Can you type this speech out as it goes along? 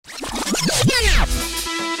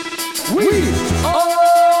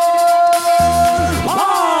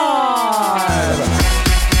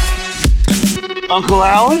Uncle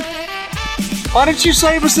Alan? Why didn't you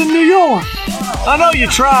save us in New York? I know you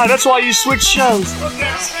tried. That's why you switched shows.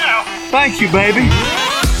 Thank you, baby.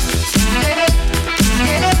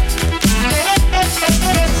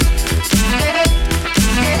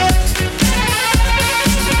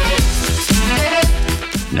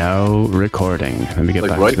 Now recording. Let me get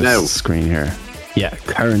back right to now. this screen here. Yeah,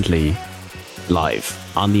 currently live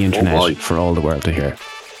on the internet for all the world to hear.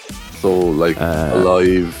 So, like,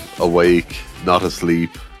 alive, awake, not asleep,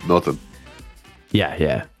 nothing.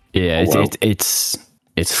 Yeah. wow. It's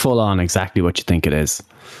full on exactly what you think it is.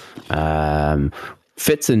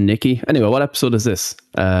 Fitz and Nikki. Anyway, what episode is this?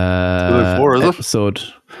 294, is it? Episode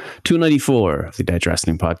 294 of the Dead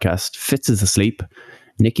Wrestling Podcast. Fitz is asleep.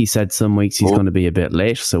 Nikki said some weeks he's going to be a bit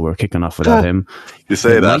late, so we're kicking off without him. You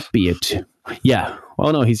say it that? Might be yeah. Oh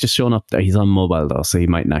no, he's just showing up there. He's on mobile though, so he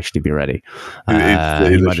mightn't actually be ready. He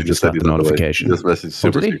might have just got the notification. He just messaged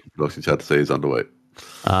Super Secret Production Chat to say he's on the way.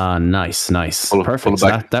 Nice. Perfect.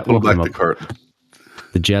 Pull back the curtain.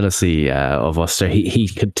 The jealousy of us there. He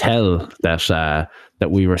could tell that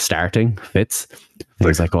we were starting, Fitz. He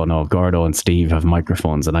was like, oh no, Gordo and Steve have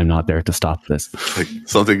microphones and I'm not there to stop this. Like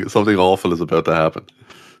something awful is about to happen.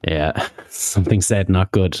 Yeah. Something said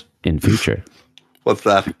not good in future. What's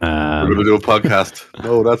that? We're going to do a podcast.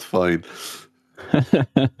 No, that's fine.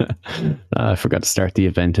 I forgot to start the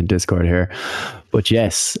event in Discord here. But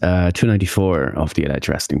yes, 294 of the Alleged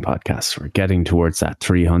Wrestling Podcast. We're getting towards that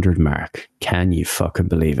 300 mark. Can you fucking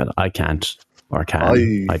believe it? I can't. Or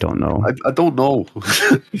can. I don't know. I don't know.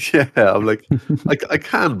 Yeah, I'm like, I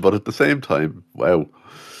can, but at the same time, wow.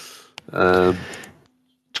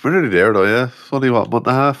 It's nearly there though, yeah. It's only, what, month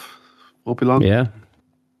and a half? Won't be long. Yeah.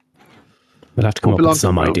 We'll have to come up with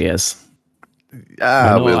some ideas.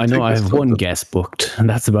 Yeah, I know I have one guest booked, and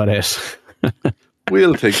that's about it.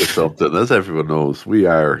 We'll think of something. As everyone knows, we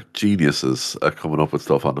are geniuses at coming up with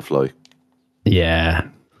stuff on the fly. Yeah.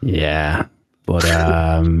 But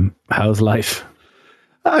how's life?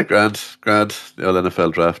 Grand. The old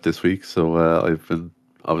NFL draft this week, so I've been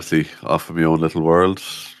obviously off in my own little world,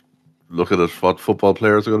 looking at what football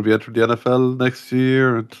players are going to be entering the NFL next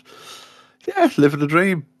year, and yeah, living the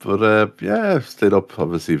dream. But stayed up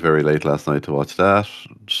obviously very late last night to watch that,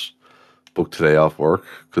 and booked today off work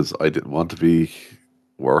because I didn't want to be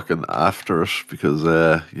working after it because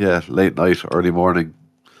late night, early morning,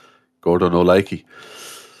 Gordo no likey.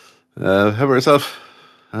 How about yourself?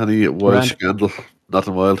 Any wild scandal?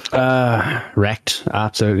 Nothing wild? Wrecked.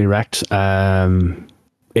 Absolutely wrecked.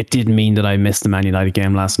 It did mean that I missed the Man United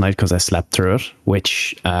game last night because I slept through it,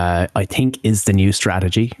 which I think is the new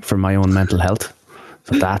strategy for my own mental health.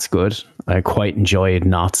 So that's good. I quite enjoyed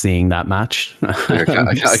not seeing that match. I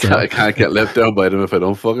can't get let down by them if I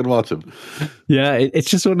don't fucking watch them. Yeah, it's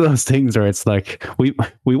just one of those things where it's like, we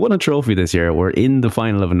won a trophy this year. We're in the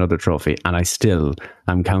final of another trophy, and I still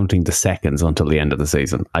am counting the seconds until the end of the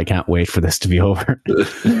season. I can't wait for this to be over.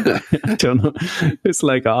 I don't know. It's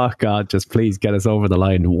like, oh God, just please get us over the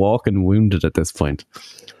line. Walking wounded at this point.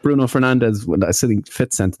 Bruno Fernandes, I think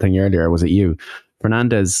Fitz sent the thing earlier, was it you?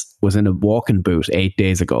 Fernandes was in a walking boot 8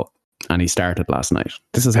 days ago, and he started last night.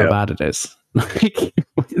 This is how bad it is. Like,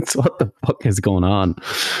 it's what the fuck is going on?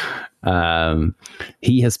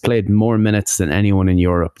 He has played more minutes than anyone in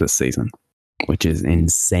Europe this season, which is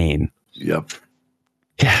insane. Yep.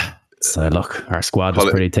 Yeah. So look, our squad is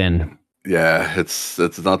pretty thin. Yeah, it's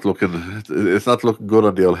not looking good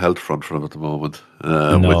on the old health front for him at the moment.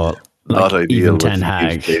 No, not ideal. Even Ten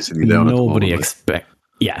Hag.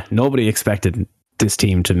 Nobody expected this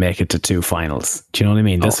team to make it to 2 finals. Do you know what I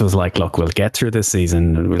mean? This was like, look, we'll get through this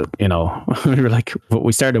season. And we were like,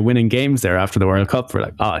 we started winning games there after the World Cup. We're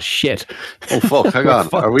like, oh shit. Oh fuck, hang on.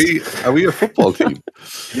 Are we a football team?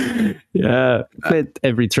 Yeah. Played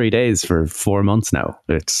every 3 days for 4 months now.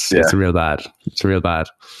 It's real bad. It's real bad.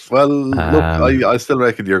 Well, look, I still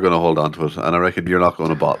reckon you're going to hold on to it, and I reckon you're not going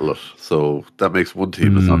to bottle it. So that makes one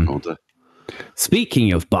team is not going to.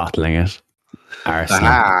 Speaking of bottling it,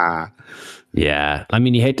 Arsenal. Yeah, I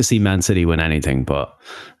mean, you hate to see Man City win anything, but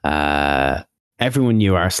everyone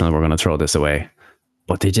knew Arsenal were going to throw this away.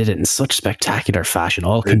 But they did it in such spectacular fashion,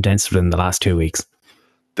 all condensed within the last 2 weeks.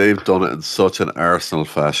 They've done it in such an Arsenal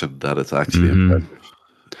fashion that it's actually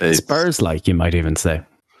impressive. Spurs-like, you might even say.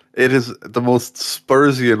 It is the most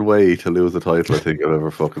Spursian way to lose a title I think I've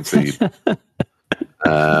ever fucking seen.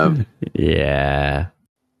 Yeah.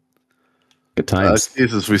 Good times.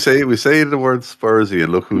 Jesus, we say the word Spursy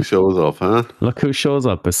and look who shows up, huh? Look who shows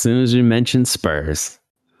up as soon as you mention Spurs.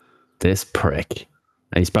 This prick.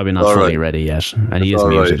 And he's probably not fully ready yet. And he is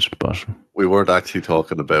muted, but we weren't actually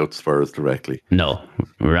talking about Spurs directly. No,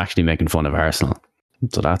 we were actually making fun of Arsenal.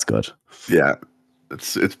 So that's good. Yeah.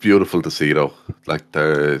 It's beautiful to see though. Like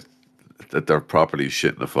they're properly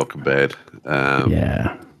shit in the fucking bed.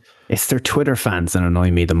 Yeah. It's their Twitter fans that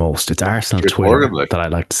annoy me the most. It's Arsenal Piers Twitter Morgan, like. that I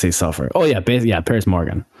like to see suffer. Oh yeah, Piers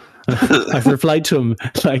Morgan. I've replied to him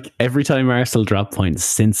like every time Arsenal drop points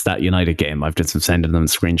since that United game. I've just been sending them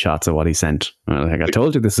screenshots of what he sent. Like, I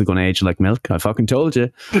told you this is going to age like milk. I fucking told you.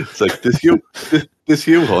 It's like this you,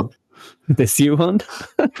 hon. This you, hunt.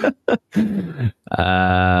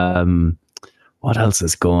 What else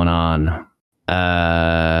is going on?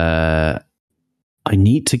 I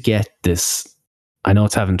need to get this. I know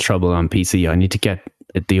it's having trouble on PC. I need to get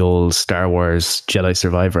the old Star Wars Jedi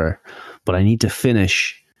Survivor, but I need to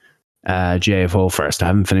finish JFO first. I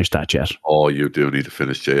haven't finished that yet. Oh, you do need to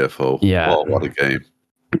finish JFO. Yeah. Oh, what a game.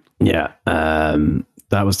 Yeah.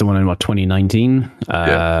 That was the one in 2019?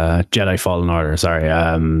 Jedi Fallen Order. Sorry.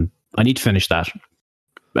 I need to finish that.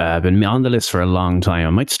 Been on the list for a long time.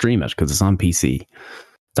 I might stream it because it's on PC.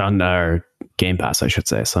 It's on our Game Pass, I should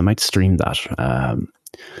say. So I might stream that.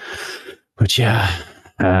 But yeah,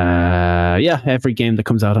 every game that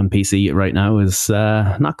comes out on PC right now is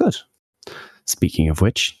not good. Speaking of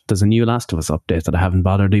which, there's a new Last of Us update that I haven't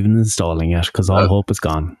bothered even installing yet because all hope is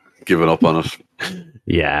gone. Giving up on it.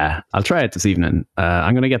 Yeah, I'll try it this evening.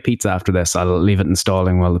 I'm going to get pizza after this. I'll leave it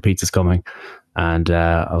installing while the pizza's coming, and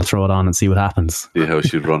I'll throw it on and see what happens. See how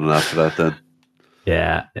she'd run after that then.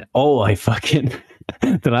 Yeah. Oh, I fucking...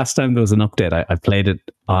 The last time there was an update, I played it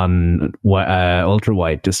on ultra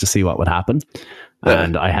wide just to see what would happen. Yeah.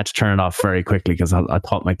 And I had to turn it off very quickly because I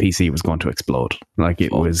thought my PC was going to explode. Like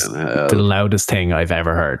it was the loudest thing I've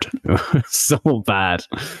ever heard. It was so bad.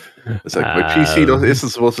 It's like my PC isn't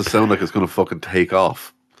supposed to sound like it's going to fucking take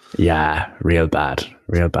off. Yeah, real bad.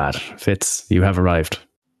 Real bad. Fitz, you have arrived.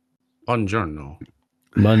 Buongiorno.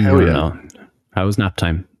 Buongiorno. How's nap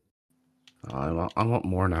time? I want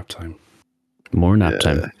more nap time. More nap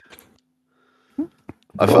time.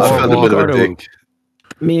 I found a bit of a dig.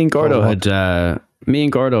 Me and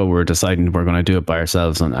Gordo were deciding we're going to do it by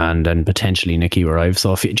ourselves, and then potentially Nikki arrive.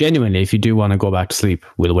 So if you do want to go back to sleep,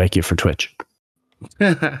 we'll wake you for Twitch.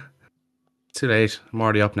 Too late. I'm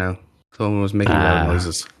already up now. Someone was making loud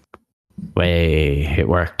noises. Way, it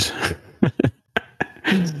worked.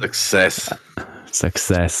 Success.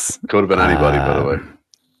 Could have been anybody, by the way.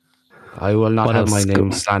 I will not have my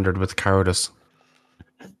name slandered with cowardice.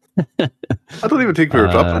 I don't even think we were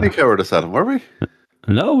dropping any cowardice at him, were we?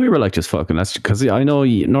 No, we were like just fucking. That's because I know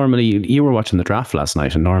normally you were watching the draft last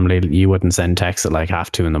night, and normally you wouldn't send texts at like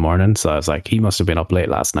 2:30 in the morning. So I was like, he must have been up late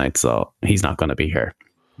last night, so he's not going to be here.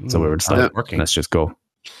 So we were just like, let's just go.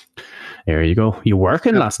 There you go. You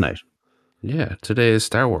working last night? Yeah, today is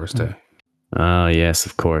Star Wars Day. Oh yes,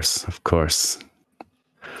 of course.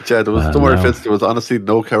 Yeah, don't worry, Fitz. There was honestly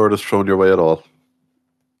no cowardice thrown your way at all.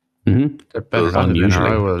 Mm-hmm. They're better than usually.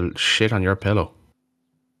 I will shit on your pillow.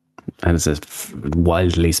 And it's a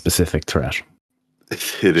wildly specific threat.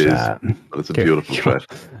 It is, but it's a beautiful threat.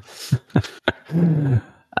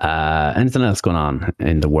 Anything else going on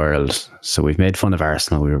in the world? So we've made fun of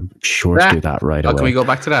Arsenal. We were sure to do that right away. Can we go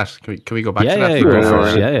back to that? Can we go back to that? Yeah, go for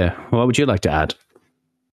it. Yeah. What would you like to add?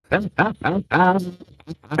 I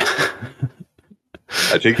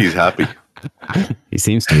think he's happy. He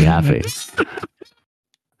seems to be happy.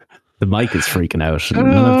 The mic is freaking out.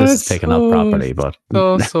 None of this is taken up properly, but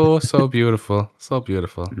so beautiful, so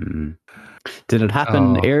beautiful. Did it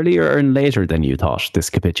happen earlier or later than you thought? This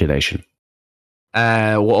capitulation?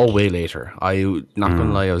 Way later. I'm not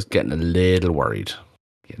gonna lie, I was getting a little worried.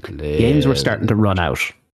 Games were starting to run out.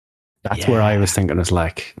 That's where I was thinking. It's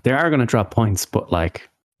like they are going to drop points, but like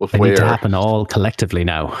they need to happen all collectively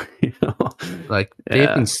now. You know? Like they've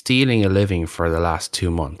been stealing a living for the last 2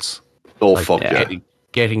 months. Oh like, fuck yeah!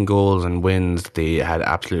 Getting goals and wins they had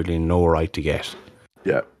absolutely no right to get.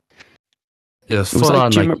 Yeah, it was full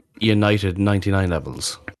on like United 99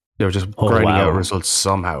 levels. They were just grinding out results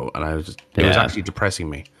somehow, and it was actually depressing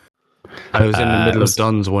me. I was in the middle of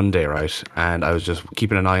Duns one day, right, and I was just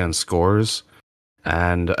keeping an eye on scores,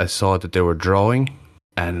 and I saw that they were drawing,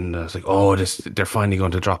 and I was like, "Oh, they're finally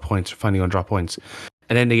going to drop points.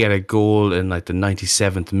 And then they get a goal in like the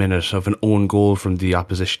 97th minute of an own goal from the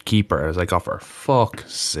opposition keeper. I was like, "Oh, for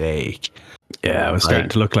fuck's sake!" Yeah, it was starting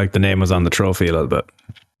to look like the name was on the trophy a little bit.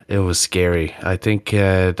 It was scary. I think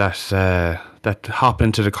that hop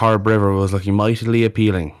into the Corb River was looking mightily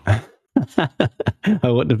appealing. I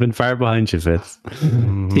wouldn't have been far behind you, Fitz.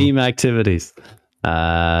 Team activities. It's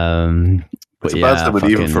a bad time, but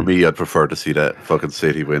even for me, I'd prefer to see that fucking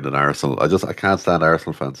City win than Arsenal. I can't stand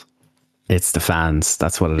Arsenal fans. It's the fans.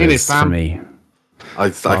 That's what it is for me.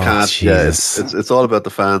 I can't. Jesus. Yeah, it's all about the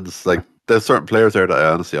fans. Like there's certain players there that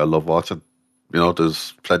I love watching.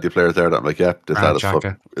 there's plenty of players there that I'm like, yeah, this lad is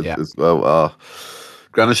fucking.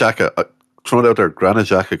 Granit Xhaka, throw it out there. Granit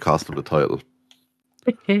Xhaka cost him the title.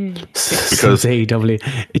 Because AEW,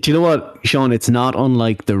 do you know what, Sean? It's not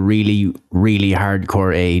unlike the really, really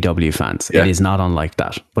hardcore AEW fans. Yeah. It is not unlike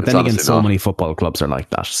that. But then again, so many football clubs are like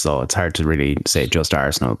that, so it's hard to really say just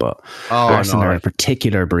Arsenal. But Arsenal are a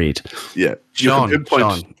particular breed. Yeah, Sean,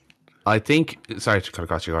 I think. Sorry to cut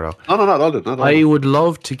across you, Gordo. No. I would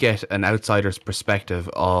love to get an outsider's perspective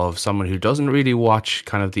of someone who doesn't really watch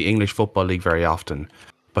kind of the English Football League very often,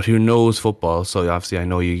 but who knows football. So obviously, I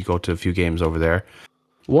know you go to a few games over there.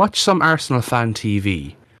 Watch some Arsenal fan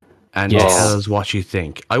TV and tell us what you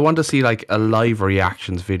think. I want to see like a live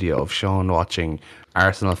reactions video of Sean watching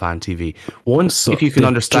Arsenal fan TV. If you can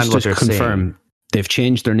understand what they're saying. They've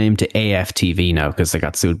changed their name to AFTV now because they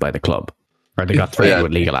got sued by the club. Or they got threatened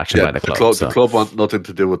with legal action by the club. The club want nothing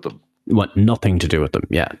to do with them. Want nothing to do with them.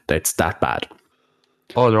 Yeah, it's that bad.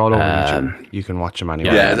 Oh, they're all over YouTube. You can watch them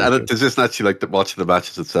anywhere. Yeah, and it's just actually like watching the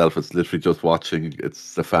matches itself. It's literally just watching.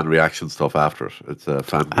 It's the fan reaction stuff after it. It's a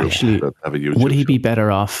fan group that have a YouTube. Would he be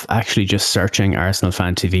better off actually just searching Arsenal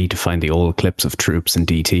fan TV to find the old clips of Troops and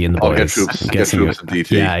DT and the boys? Get Troops and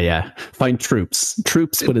DT. Yeah. Find Troops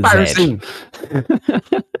with a Z.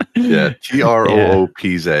 Yeah,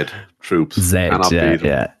 TROOPZ. Troops. Z.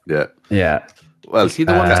 Yeah. Well, is he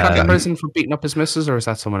the one that's got in prison for beating up his missus, or is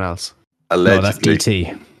that someone else? Allegedly. No, that's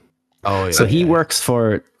DT. Oh, yeah. So he works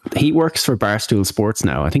for Barstool Sports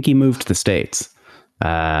now. I think he moved to the States.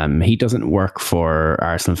 He doesn't work for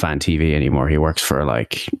Arsenal Fan TV anymore. He works for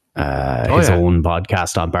like his own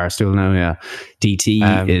podcast on Barstool now. Yeah,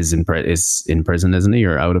 DT is in prison, isn't he,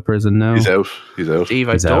 or out of prison now? He's out. Steve,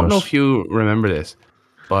 I don't know if you remember this,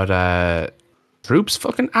 but Troops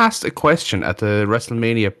fucking asked a question at the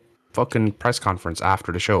WrestleMania fucking press conference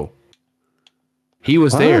after the show. He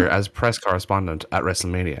was there as press correspondent at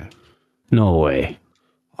WrestleMania. No way.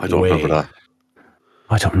 I don't remember that.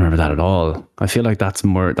 I don't remember that at all. I feel like that's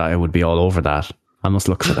more that I would be all over that. I must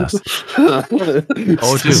look for this. Dude.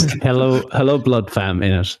 Hello, Blood Fam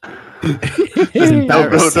in it.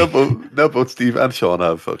 No, both Steve and Sean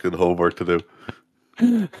have fucking homework to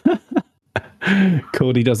do.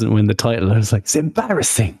 Cody doesn't win the title. I was like, it's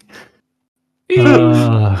embarrassing.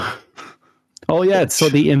 Oh yeah, so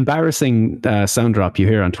the embarrassing sound drop you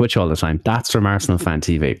hear on Twitch all the time, that's from Arsenal Fan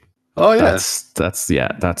TV. Oh yeah.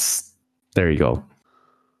 That's there you go.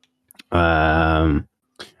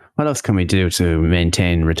 What else can we do to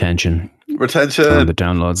maintain retention? On the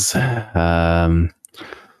downloads.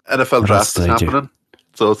 NFL draft is happening.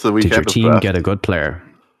 So it's the weekend. Did your team get a good player?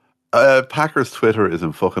 Packers Twitter is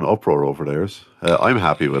in fucking uproar over theirs. I'm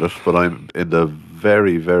happy with it, but I'm in the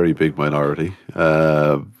very, very big minority.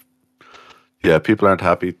 Yeah, people aren't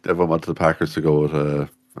happy. Everyone wanted the Packers to go with a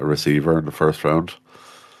receiver in the first round.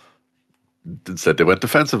 Instead, they went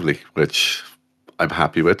defensively, which I'm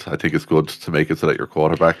happy with. I think it's good to make it so that your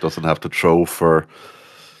quarterback doesn't have to throw for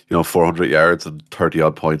 400 yards and 30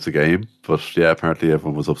 odd points a game. But yeah, apparently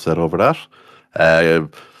everyone was upset over that.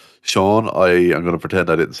 Sean, I am going to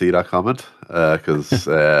pretend I didn't see that comment because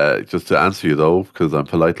just to answer you though, because I'm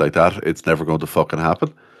polite like that, it's never going to fucking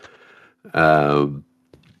happen.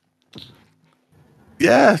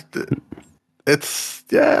 It's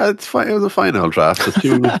fine. It was a fine old draft.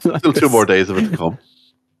 Still 2 more days of it to come.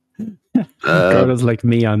 Girls like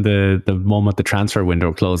me on the moment the transfer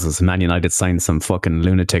window closes, Man United signs some fucking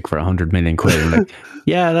lunatic for 100 million quid. I'm like,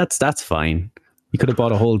 yeah, that's fine. You could have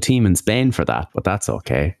bought a whole team in Spain for that, but that's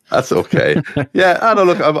okay. That's okay. Yeah, I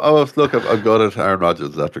know. I've got it. Aaron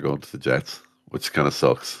Rodgers after going to the Jets, which kind of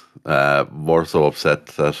sucks. More so upset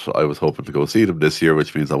that I was hoping to go see them this year,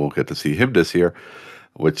 which means I won't get to see him this year,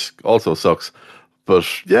 which also sucks. But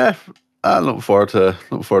yeah, I'm looking forward to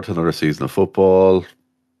another season of football.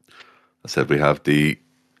 I said we have the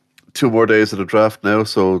 2 more days of the draft now,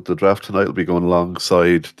 so the draft tonight will be going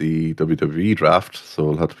alongside the WWE draft, so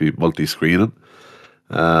it'll have to be multi-screening.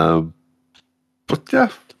 But yeah.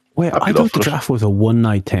 Wait, I thought the draft was a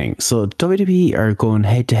one-night thing. So WWE are going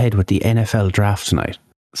head-to-head with the NFL draft tonight.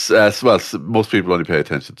 Well, most people only pay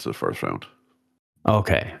attention to the first round.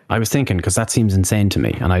 Okay. I was thinking, because that seems insane to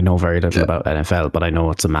me, and I know very little about NFL, but I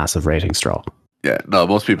know it's a massive ratings draw. Yeah, no,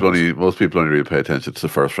 most people only really pay attention to the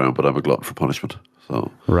first round, but I'm a glutton for punishment.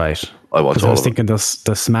 So right. I watch all of them. I was thinking the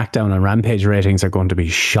SmackDown and Rampage ratings are going to be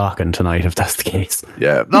shocking tonight if that's the case.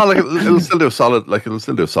 Yeah. No, like it'll still do solid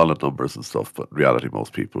numbers and stuff, but in reality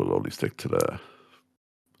most people will only stick to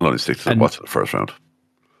watching the first round.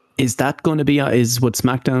 Is that going to be would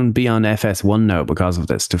SmackDown be on FS1 now because of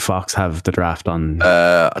this? Do Fox have the draft on?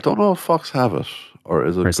 I don't know if Fox have it. or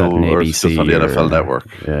is it? Or is that an or it's just on the ABC NFL Network?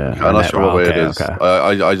 Yeah, I'm not sure what way it is. Okay.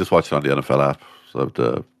 I just watch it on the NFL app, so I have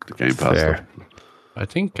the Game Pass. Fair. I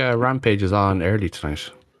think Rampage is on early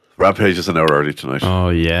tonight. Rampage is an hour early tonight. Oh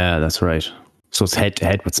yeah, that's right. So it's head to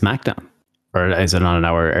head with SmackDown, or is it on an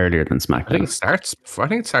hour earlier than SmackDown? I think it starts at I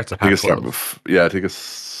think it's 12. I think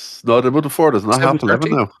it's no. The before does not have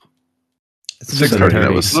 11 now. It's 6:30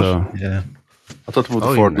 now, isn't it? So Yeah. I thought the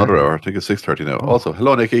before another hour. I think it's 6:30 now. Also,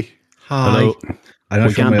 hello, Nikki. Hi. hello. I'm not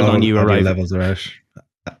We sure my gambled on you audio arriving. levels are out.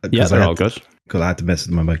 Yeah, they're all good. Cool. I had to mess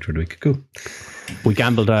with my mic through the week. Cool. We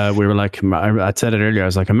gambled. We were like, I said it earlier. I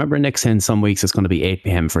was like, I remember Nick saying some weeks it's going to be 8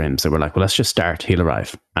 p.m. for him. So we're like, well, let's just start. He'll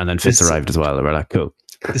arrive, and then Fitz arrived as well. And we're like, cool.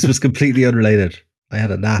 This was completely unrelated. I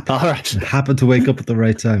had a nap. All right. Happened to wake up at the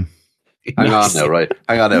right time. Hang on now, right?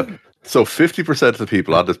 Hang on now. So 50% of the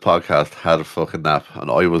people on this podcast had a fucking nap, and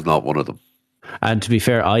I was not one of them. And to be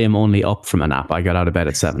fair, I am only up from a nap. I got out of bed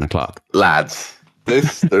at 7:00. Lads,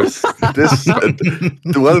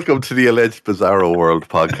 welcome to the Alleged Bizarro World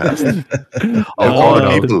podcast. Of all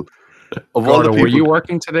the people, Were you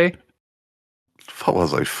working today? What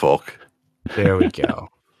was I? Fuck. There we go.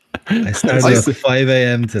 I started at 5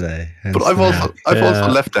 a.m. today. But I've also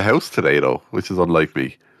left the house today though, which is unlike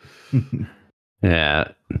me.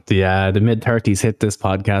 Yeah, the mid-30s hit this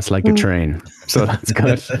podcast like a train, so that's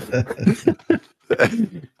good.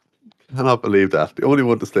 Cannot believe that. The only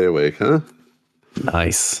one to stay awake, huh?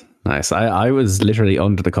 Nice. I was literally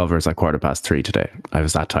under the covers at 3:15 today. I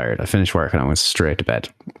was that tired. I finished work and I went straight to bed.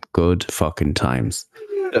 Good fucking times.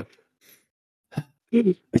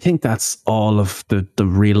 I think that's all of the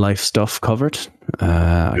real life stuff covered. We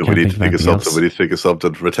need to think of something. We need to think of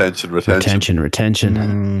something. Retention.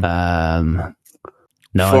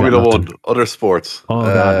 No, Formula One, other sports. Oh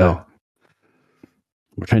God, no.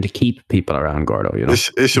 We're trying to keep people around, Gordo. You know,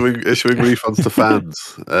 issuing refunds to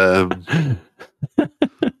fans.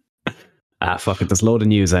 Fuck it. There's a load of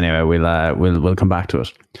news anyway. We'll come back to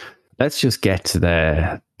it. Let's just get to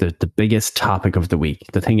the biggest topic of the week,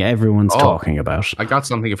 the thing everyone's talking about. I got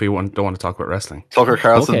something if we don't want to talk about wrestling. Tucker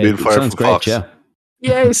Carlson being fired from Fox. Yeah.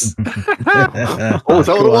 Yes. Is that what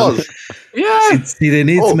it was? Yeah. See, they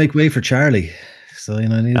need to make way for Charlie. So, you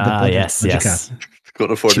know, I need the budget, yes. cap.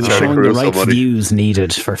 Couldn't afford She's the Charlie showing the Caruso right money. views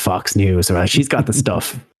needed for Fox News, right? She's got the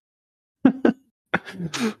stuff.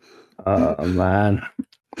 Oh man.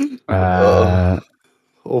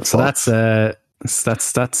 So that's a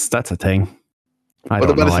thing. I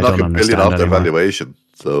don't know. I don't understand off their anymore. valuation.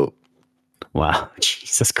 So, wow,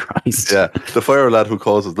 Jesus Christ! Yeah, the fire lad who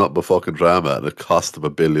causes nothing but fucking drama, and it cost him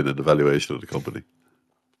 $1 billion in the valuation of the company.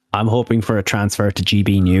 I'm hoping for a transfer to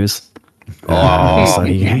GB News. So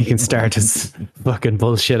he can start his fucking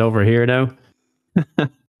bullshit over here now.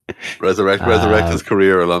 resurrect his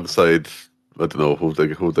career alongside, I don't know who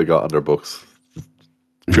they got on their books.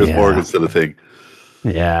 Piers Morgan's still a thing.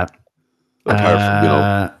 Yeah.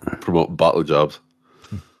 Apart from promoting bottle jobs.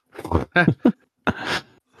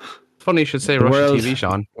 Funny you should say Russian TV,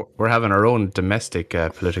 Sean. We're having our own domestic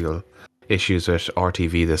political issues with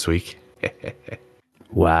RTV this week.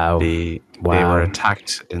 Wow. They were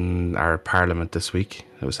attacked in our parliament this week.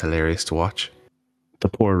 It was hilarious to watch. The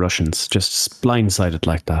poor Russians, just blindsided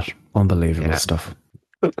like that. Unbelievable stuff.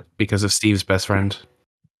 Because of Steve's best friend.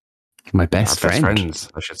 My best friend? Best friends,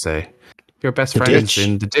 I should say. Your best friends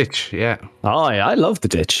in the ditch, yeah. Oh, I love the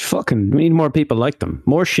ditch. Fucking, we need more people like them.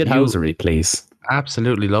 More shithousery, please.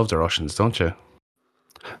 Absolutely love the Russians, don't you?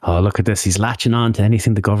 Oh, look at this. He's latching on to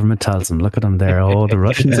anything the government tells him. Look at him there. Oh, the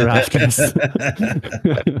Russians are after us.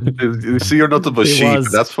 You see, you're nothing but sheep.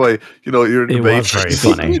 That's why, you're in the It was very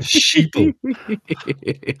funny. Sheeple.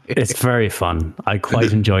 It's very fun. I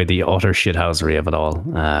quite enjoy the utter shithousery of it all.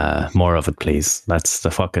 More of it, please. Let's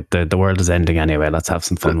fuck it. The world is ending anyway. Let's have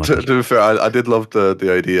some fun with it. To be fair, I did love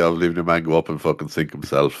the idea of leaving your man go up and fucking sink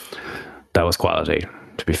himself. That was quality.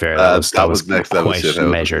 To be fair, that was next level quite shit.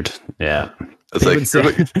 measured. Yeah. It's like,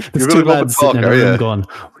 you're two going to go up and lads talk, sitting in are a room you? going,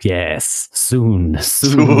 yes, soon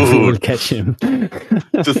we'll catch him.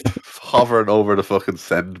 Just hovering over the fucking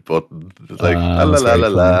send button. It's like,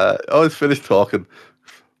 oh, it's finished talking.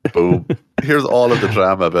 Boom. Here's all of the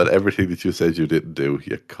drama about everything that you said you didn't do,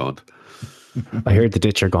 you cunt. I heard the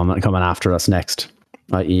ditch are coming after us next.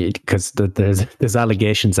 Because there's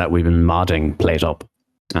allegations that we've been modding Plate Up,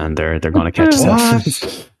 and they're going to catch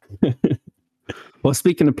us. Well,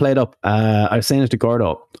 speaking of Plate Up, I was saying it to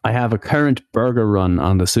Gordo. I have a current burger run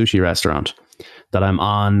on the sushi restaurant that I'm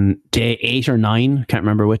on day 8 or 9, can't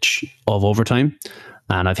remember which, of overtime,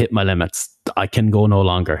 and I've hit my limits. I can go no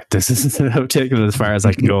longer. This is I've taken it as far as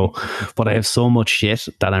I can go. But I have so much shit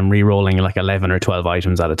that I'm re-rolling like 11 or 12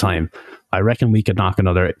 items at a time. I reckon we could knock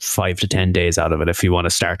another 5 to 10 days out of it if you want to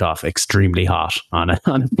start off extremely hot on a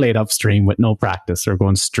played up stream with no practice, or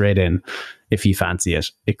going straight in if you fancy it.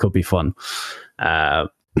 It could be fun. I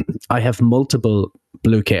have multiple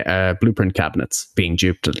blueprint cabinets being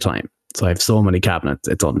duped at the time. So I have so many cabinets,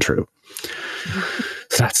 it's untrue.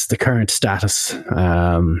 So that's the current status.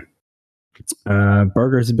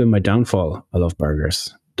 Burgers have been my downfall. I love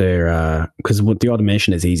burgers. They're because the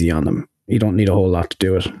automation is easy on them. You don't need a whole lot to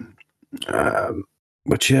do it.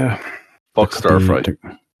 But yeah, fuck stir fry.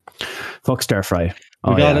 Fuck stir fry.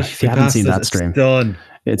 Oh, we got it. If you haven't seen that stream, done.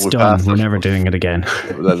 It's done. We're never doing it again.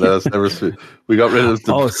 Let us never see. We got rid of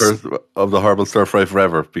the horrible stir fry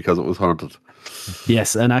forever because it was haunted.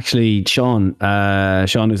 Yes, and actually, Sean,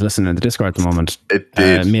 who's listening in the Discord at the moment,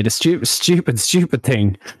 made a stupid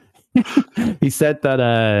thing. He said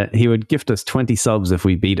that he would gift us 20 subs if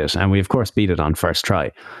we beat it, and we of course beat it on first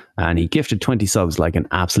try. And he gifted 20 subs like an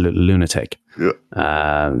absolute lunatic.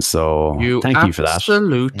 Yeah. So thank you for that.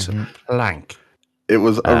 Absolute plank. It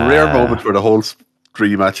was a rare moment where the whole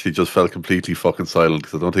stream actually just felt completely fucking silent,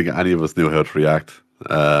 because I don't think any of us knew how to react.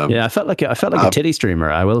 Yeah, I felt like a titty streamer,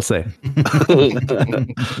 I will say.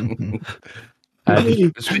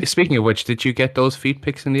 Speaking of which, did you get those feet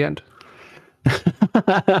pics in the end?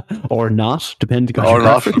 Or not, depending on your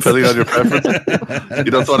preference.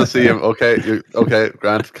 You don't want to see him. Okay,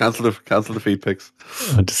 Grant, cancel the feed pics.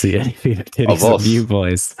 I want to see any titties of you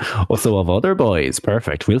boys, also of other boys.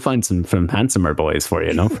 Perfect. We'll find some from handsomer boys for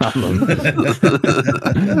you, no problem.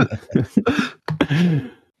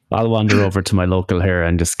 I'll wander over to my local here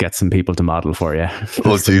and just get some people to model for you.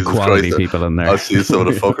 Oh, some Jesus quality Christ. people in there. I'll see some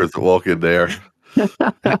of the fuckers that walk in there.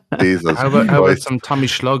 Jesus. How about some Tommy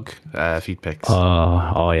Schlug feed pics?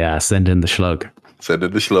 Oh yeah, send in the slug. Send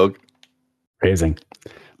in the slug. Raising.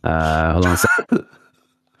 Hold on a second.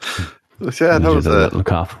 Yeah, that was a little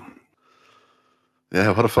cough.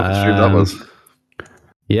 Yeah, what a fucking stream that was.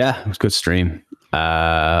 Yeah, it was a good stream.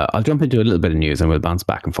 I'll jump into a little bit of news and we'll bounce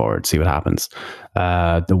back and forward, see what happens.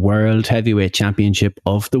 The World Heavyweight Championship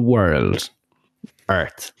of the World,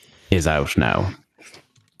 Earth, is out now.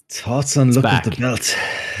 Thoughts on look at the belt?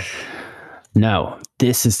 No,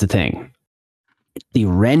 this is the thing. The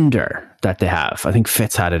render that they have, I think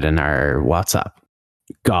Fitz had it in our WhatsApp,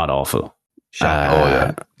 god awful.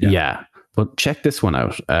 Yeah. But check this one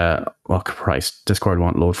out. Christ, Discord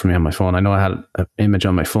won't load for me on my phone. I know I had an image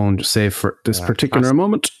on my phone to save for this particular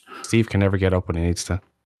moment. Steve can never get up when he needs to.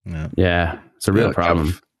 Yeah, it's a real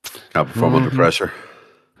problem. Can't perform under pressure.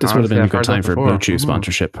 This would have been a good time for a Blue Chew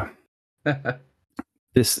sponsorship.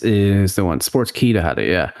 This is the one. Sportskeeda had it,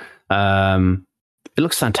 yeah. It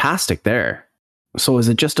looks fantastic there. So is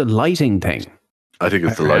it just a lighting thing? I think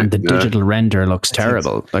it's the light. And the digital render looks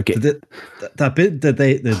terrible. Like that bit that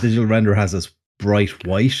the digital render has as bright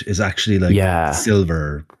white is actually like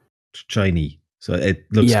silver, shiny. So it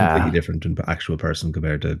looks completely different in actual person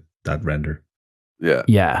compared to that render.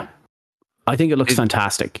 Yeah. I think it looks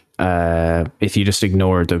fantastic. If you just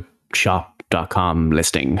ignore the shop.com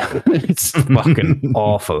listing, it's fucking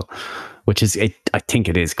awful. Which is, I think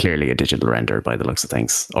it is clearly a digital render by the looks of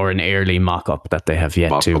things, or an early mock-up that they have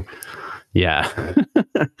yet to. Yeah.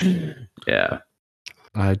 Yeah.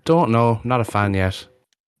 I don't know. Not a fan yet.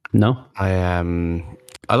 No? I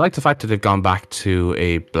like the fact that they've gone back to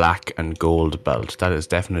a black and gold belt. That is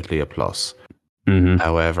definitely a plus. Mm-hmm.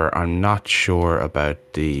 However, I'm not sure about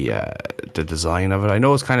the design of it. I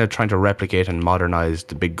know it's kind of trying to replicate and modernize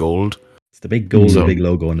the big gold. It's the big gold, the big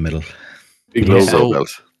logo in the middle. Big logo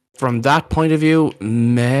belt. From that point of view,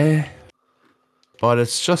 meh. But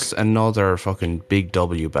it's just another fucking big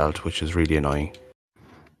W belt, which is really annoying.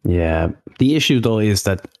 Yeah. The issue, though, is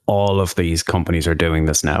that all of these companies are doing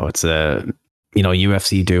this now. It's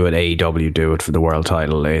UFC do it, AEW do it for the world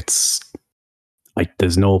title. It's like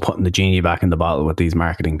there's no putting the genie back in the bottle with these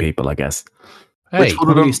marketing people, I guess. Hey, which one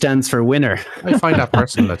of them stands for winner? I find that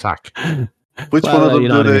personal attack. Which one of them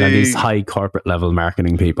do they... these high corporate level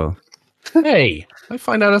marketing people. Hey, I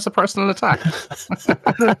find that as a personal attack.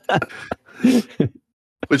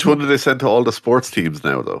 Which one do they send to all the sports teams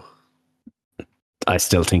now, though? I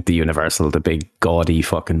still think the Universal, the big gaudy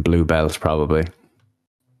fucking blue belt, probably.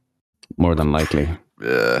 More than likely.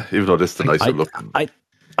 Yeah, even though this is the nicer looking.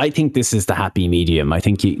 I think this is the happy medium. I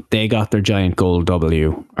think they got their giant gold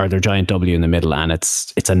W, or their giant W in the middle, and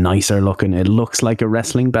it's a nicer looking. It looks like a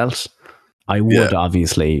wrestling belt. I would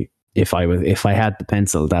obviously, if I had the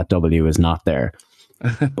pencil, that W is not there.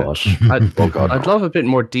 But I'd love a bit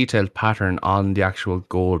more detailed pattern on the actual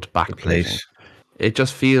gold backplate. It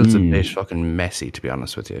just feels a bit fucking messy, to be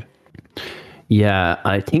honest with you. Yeah,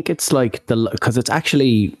 I think it's like because it's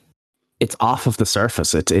actually it's off of the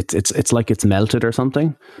surface. It's like it's melted or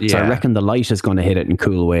something. Yeah. So I reckon the light is going to hit it in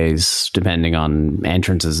cool ways depending on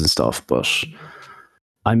entrances and stuff. But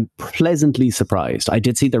I'm pleasantly surprised. I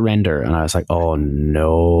did see the render and I was like, oh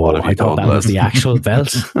no, I thought that was the actual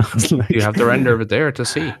belt. Like, you have the render of it there to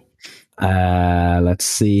see. Let's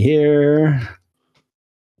see here.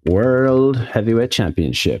 World Heavyweight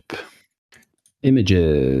Championship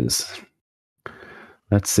images.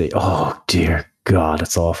 Let's see. Oh dear God,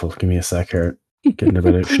 it's awful. Give me a sec here. Getting a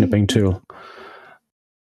bit of snipping tool.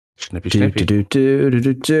 Snippy.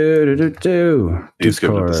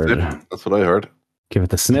 Discord. That's what I heard. Give it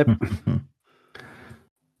the snip.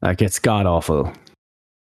 That gets god awful.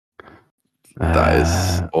 That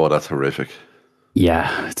is. That's horrific.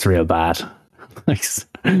 Yeah, it's real bad. Like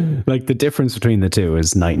the difference between the two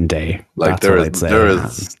is night and day. Like there is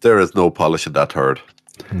no polish in that turd.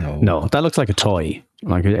 No, that looks like a toy.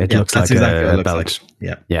 Like it looks like a belt. Like.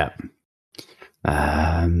 Yeah.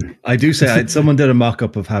 I do say someone did a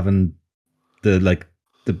mock-up of having the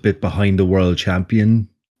bit behind the world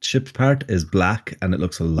championship part is black, and it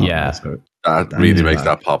looks a lot nicer. That really makes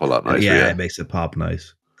that pop a lot nicer. Yeah, it makes it pop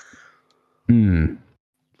nice. Big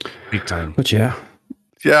time. But yeah.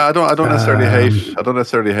 Yeah, I don't necessarily hate. I don't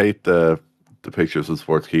necessarily hate the pictures with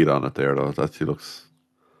Sportskeeda on it there, though. It actually looks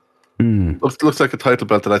like a title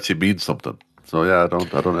belt that actually means something. So yeah, I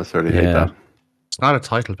don't necessarily hate that. It's not a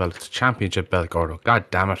title belt; it's a championship belt, Gordo. God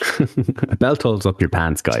damn it! A belt holds up your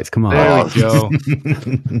pants, guys. Come on. There we go.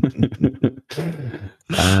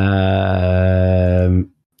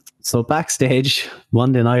 So backstage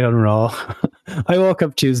Monday night on Raw, I woke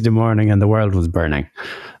up Tuesday morning and the world was burning.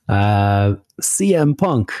 CM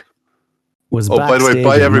Punk was backstage. By the way,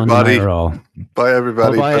 bye everybody. Bye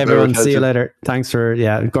everybody. Bye everyone. See you later. Thanks for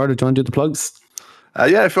Gordon, do you want to do the plugs?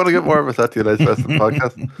 Yeah, if you want to get more of us at the United Wrestling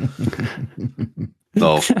Podcast.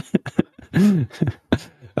 No.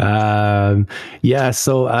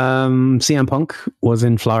 So CM Punk was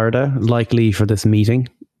in Florida, likely for this meeting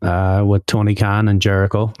with Tony Khan and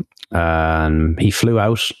Jericho. He flew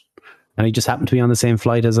out. And he just happened to be on the same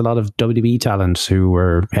flight as a lot of WWE talent who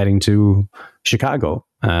were heading to Chicago.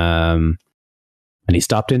 And he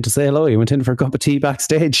stopped in to say hello. He went in for a cup of tea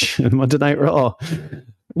backstage on Monday Night Raw,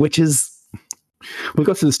 which is... We'll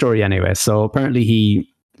go through the story anyway. So apparently he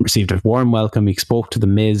received a warm welcome. He spoke to The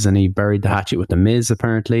Miz and he buried the hatchet with The Miz,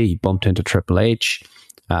 apparently. He bumped into Triple H,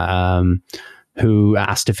 who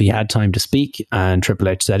asked if he had time to speak. And Triple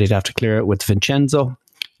H said he'd have to clear it with Vincenzo.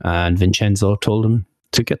 And Vincenzo told him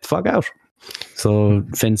to get the fuck out. So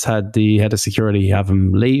Vince had the head of security have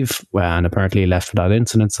him leave, and apparently he left without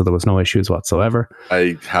incident, so there was no issues whatsoever.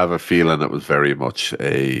 I have a feeling it was very much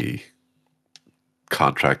a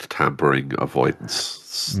contract tampering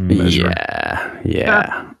avoidance measure.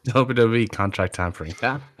 Yeah. WWE contract tampering.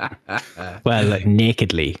 Well, like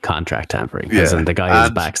nakedly contract tampering, because the guy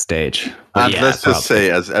is backstage. And let's just say,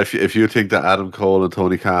 as if you think that Adam Cole and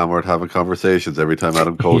Tony Khan weren't having conversations every time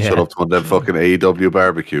Adam Cole showed up to one of them fucking AEW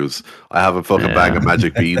barbecues, I have a fucking bag of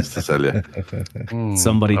magic beans to sell you.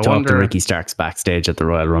 Somebody talked to Ricky Starks backstage at the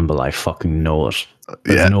Royal Rumble. I fucking know it.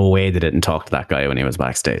 There's no way they didn't talk to that guy when he was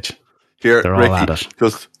backstage. Here, they're Ricky, all at it.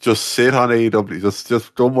 Just sit on AEW.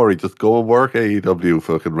 Just don't worry. Just go and work AEW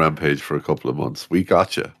fucking Rampage for a couple of months. We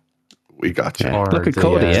got you. Yeah. Look at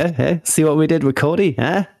Cody, See what we did with Cody,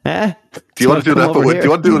 Do you want to do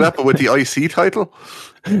that? But with the IC title?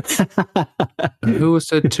 Who was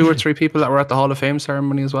the 2 or 3 people that were at the Hall of Fame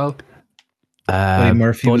ceremony as well? Buddy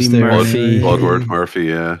Murphy. Budward Murphy.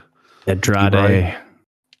 Yeah. Andrade.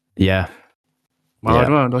 Yeah. Well, I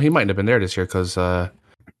don't know. He mightn't have been there this year because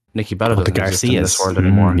Nikki Bella doesn't exist in this world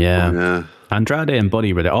anymore. Yeah. Andrade and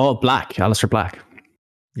Buddy were there. Oh, Black. Alistair Black.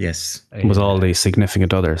 Yes. It was all the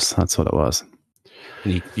significant others. That's what it was.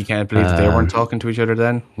 You can't believe that they weren't talking to each other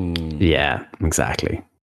then? Yeah, exactly.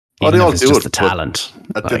 They all do just the talent.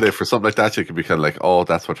 For something like that, you could be kind of like, oh,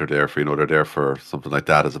 that's what they're there for. They're there for something like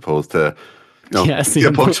that, as opposed to,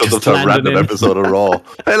 CM Punk shows up to a random episode of Raw.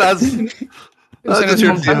 Hey, lads.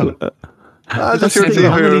 How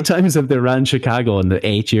many times have they ran Chicago in the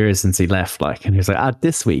 8 years since he left? And he was like,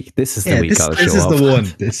 this week, this is the week I'll show up.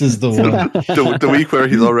 This is the one. The week where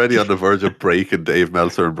he's already on the verge of breaking Dave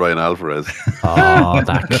Meltzer and Brian Alvarez. Oh,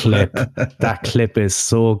 that clip is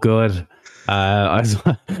so good. I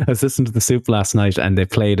was listening to the Soup last night and they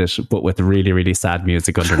played it, but with really, really sad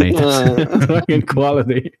music underneath it. In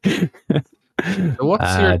quality. So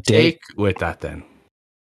what's your take with that then?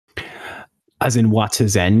 As in, what's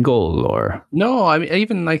his end goal, or no? I mean,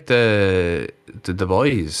 even like the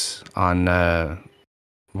boys on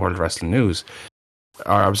World Wrestling News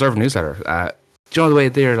or Observer Newsletter. Do you know the way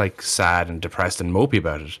they're like sad and depressed and mopey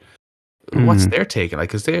about it? What's their take?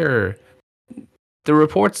 Like, because the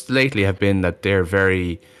reports lately have been that they're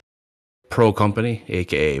very pro company,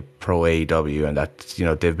 aka pro AEW, and that, you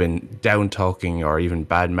know, they've been down talking or even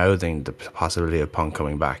bad mouthing the possibility of Punk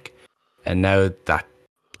coming back. And now that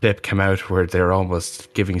clip came out where they're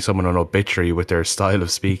almost giving someone an obituary with their style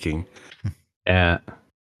of speaking. Yeah.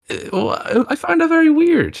 Well, I found that very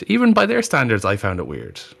weird. Even by their standards, I found it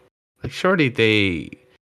weird. Like, surely they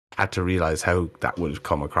had to realize how that would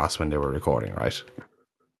come across when they were recording, right?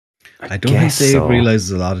 I don't think Dave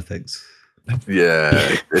realizes a lot of things.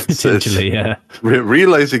 Yeah, essentially, yeah.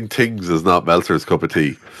 Realizing things is not Meltzer's cup of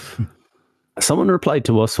tea. Someone replied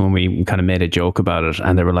to us when we kind of made a joke about it,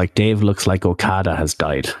 and they were like, "Dave looks like Okada has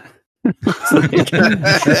died."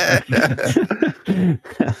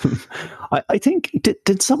 I think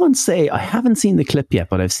did someone say, I haven't seen the clip yet,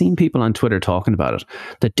 but I've seen people on Twitter talking about it,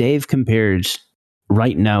 that Dave compared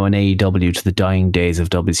right now in AEW to the dying days of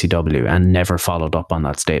WCW and never followed up on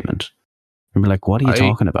that statement. And we're like, what are you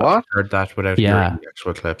talking about? I heard that without hearing the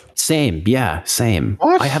actual clip. Same.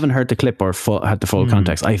 What? I haven't heard the clip or had the full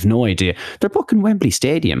context. I have no idea. They're booking Wembley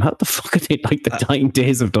Stadium. How the fuck are they like the dying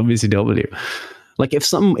days of WCW? Like,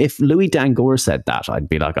 if Louis Dangoor said that, I'd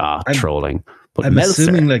be like, trolling. But I'm Meltzer,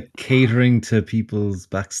 assuming like catering to people's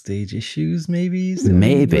backstage issues, maybe.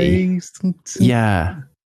 Yeah.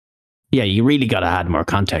 Yeah, you really got to add more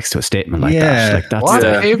context to a statement like that. Like, that's what?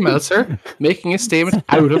 Dave Meltzer making a statement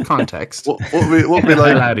out of context. What be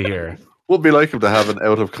like out of here? What'd be like him to have an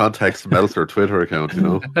out of context Meltzer Twitter account, you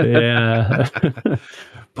know? Yeah.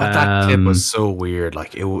 But that clip was so weird.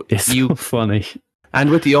 Like, it's so funny. And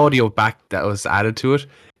with the audio back that was added to it,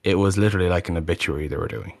 it was literally like an obituary they were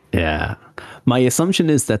doing. Yeah. My assumption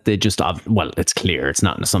is that they just, well, it's clear, it's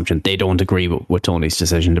not an assumption. They don't agree with Tony's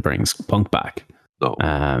decision to bring Punk back. No.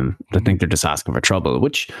 I think they're just asking for trouble,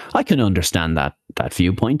 which I can understand that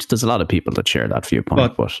viewpoint. There's a lot of people that share that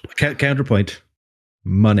viewpoint. But counterpoint,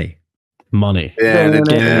 money.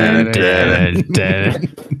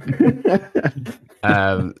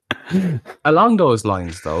 Along those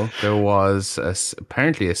lines, though, there was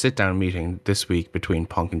apparently a sit-down meeting this week between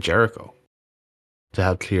Punk and Jericho to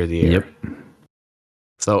help clear the air. Yep.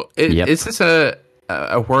 So is this a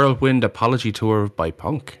whirlwind apology tour by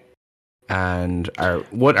Punk? And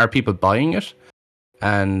are people buying it?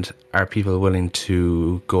 And are people willing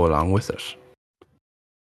to go along with it?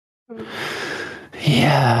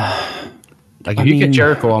 Yeah. Like, if you get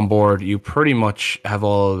Jericho on board, you pretty much have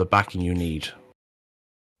all the backing you need.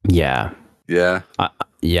 Yeah. Yeah.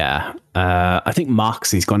 I think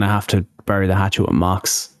Moxie's going to have to bury the hatchet with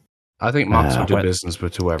Mox. I think Mox will do business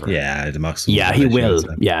with whoever. Yeah, the Mox. Yeah, he will.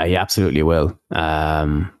 Yeah, he absolutely will.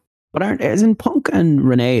 But isn't Punk and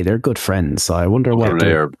Renee? They're good friends, so I wonder what.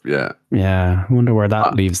 I wonder where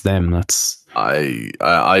that leaves them. That's. I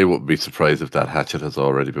wouldn't be surprised if that hatchet has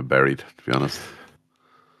already been buried, to be honest.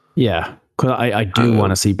 Yeah, because I do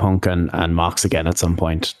want to see Punk and Mox again at some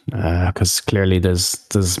point, because clearly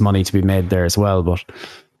there's money to be made there as well. But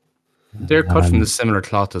they're cut from the similar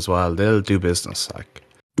cloth as well. They'll do business. Like,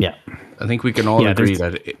 yeah, I think we can all agree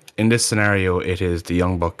that in this scenario, it is the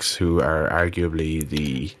Young Bucks who are arguably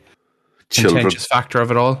the contentious factor of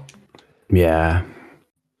it all. Yeah,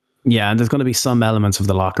 and there's going to be some elements of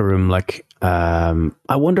the locker room. Like, I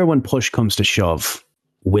wonder when push comes to shove,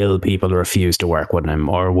 will people refuse to work with him,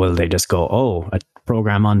 or will they just go, "Oh, a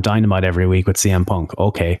program on Dynamite every week with CM Punk"?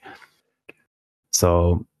 Okay,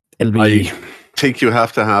 so it'll be. I think you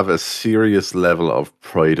have to have a serious level of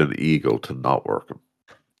pride and ego to not work him.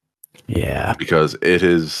 Yeah, because it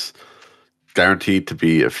is guaranteed to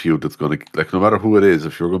be a feud that's going to, like, no matter who it is,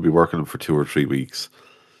 if you're going to be working them for 2 or 3 weeks,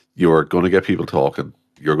 you're going to get people talking.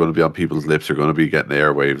 You're going to be on people's lips. You're going to be getting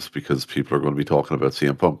airwaves because people are going to be talking about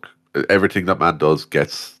CM Punk. Everything that man does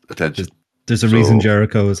gets attention. There's a reason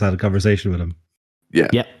Jericho has had a conversation with him. Yeah.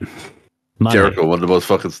 Yeah. Jericho, one of the most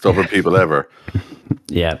fucking stubborn people ever.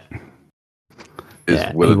 Yeah. He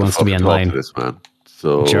wants to be in line. To this man.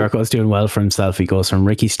 So Jericho's doing well for himself. He goes from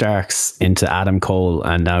Ricky Starks into Adam Cole,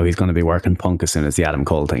 and now he's going to be working Punk as soon as the Adam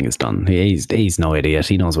Cole thing is done. He's no idiot.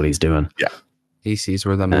 He knows what he's doing. Yeah, he sees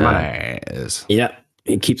where the money is. Yeah,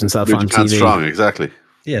 he keeps himself on TV. Strong, exactly.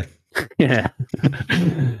 Yeah, yeah.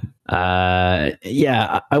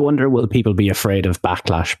 I wonder, will people be afraid of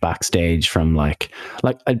backlash backstage from like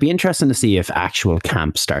I'd be interested to see if actual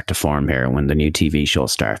camps start to form here when the new TV show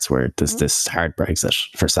starts, where there's this hard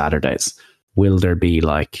Brexit for Saturdays. Will there be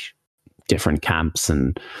like different camps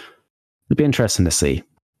and It'd be interesting to see.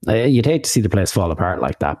 You'd hate to see the place fall apart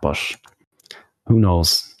like that, but who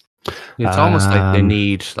knows? It's almost like they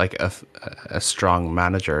need like a strong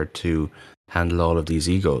manager to handle all of these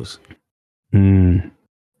egos.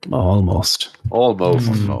 Almost. This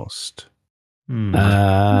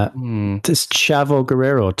Chavo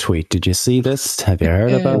Guerrero tweet. Did you see this? Have you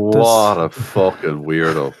heard about this? What a fucking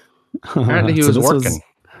weirdo. Apparently he was working.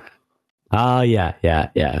 Yeah.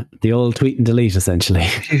 The old tweet and delete, essentially.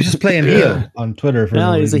 He was just playing heel on Twitter.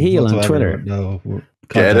 No, he's a heel on Twitter. No,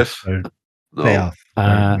 get it? No. Payoff.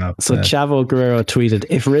 So Chavo Guerrero tweeted,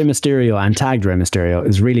 if Rey Mysterio, and tagged Rey Mysterio,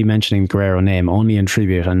 is really mentioning the Guerrero name only in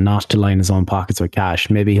tribute and not to line his own pockets with cash,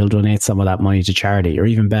 maybe he'll donate some of that money to charity. Or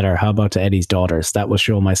even better, how about to Eddie's daughters? That will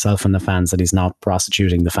show myself and the fans that he's not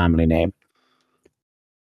prostituting the family name.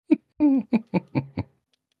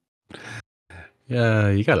 Yeah,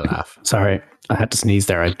 you gotta laugh. Sorry, I had to sneeze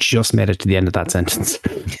there. I just made it to the end of that sentence.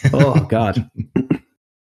 Oh, God.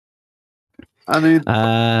 I mean...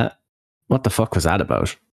 what the fuck was that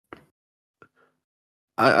about?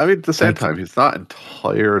 I mean, at the same time, he's not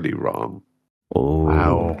entirely wrong.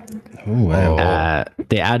 Oh, wow.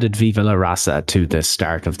 They added Viva La Raza to the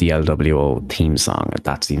start of the LWO theme song.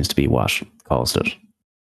 That seems to be what caused it.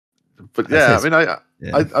 But yeah, I mean,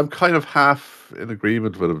 I'm kind of half in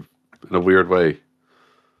agreement with him in a weird way.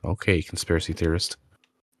 Okay, conspiracy theorist.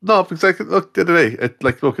 No, because like, look, the other day,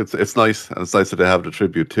 it's nice, and it's nice that they have the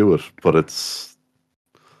tribute to it, but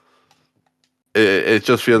it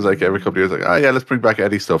just feels like every couple of years, like, let's bring back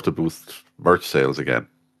Eddie stuff to boost merch sales again.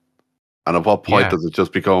 And at what point does it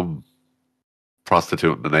just become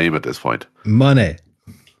prostituting the name at this point? Money.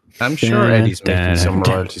 I'm sure Eddie's making some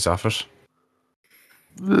royalties off it.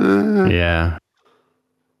 Yeah.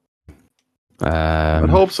 I'd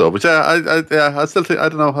hope so, but I still think, I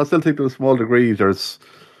don't know. I still think to a small degree there's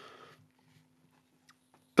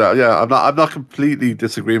that. Yeah, I'm not completely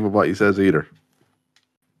disagreeing with what he says either.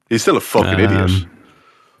 He's still a fucking idiot.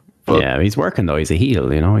 But yeah, he's working though. He's a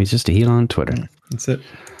heel, He's just a heel on Twitter. That's it.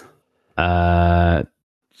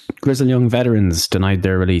 Grizzled Young Veterans denied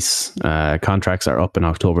their release. Contracts are up in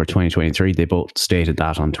October 2023. They both stated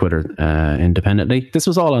that on Twitter independently. This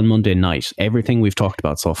was all on Monday night. Everything we've talked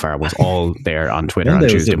about so far was all there on Twitter on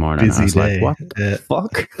Tuesday morning. I was like, what the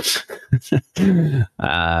fuck?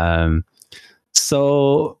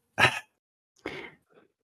 So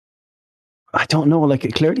I don't know.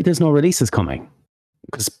 Like, clearly there's no releases coming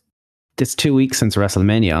because it's 2 weeks since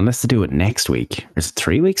WrestleMania, unless they do it next week. Is it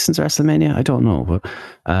 3 weeks since WrestleMania? I don't know. But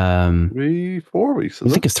 4 weeks. I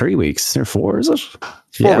think it's 3 weeks or 4, is it?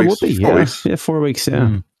 4 weeks. It would be. 4 weeks. Yeah, 4 weeks.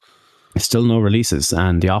 Yeah. Still no releases,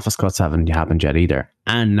 and the office cuts haven't happened yet either.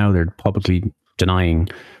 And now they're publicly denying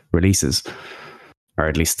releases, or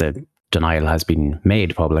at least the denial has been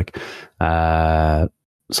made public. So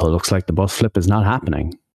it looks like the bus flip is not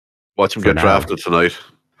happening. Watch him get drafted tonight.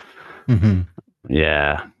 Mm-hmm.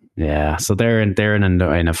 Yeah. So they're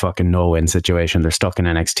in a fucking no-win situation. They're stuck in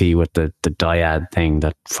NXT with the dyad thing,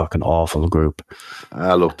 that fucking awful group.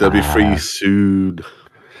 Look, they'll be free soon.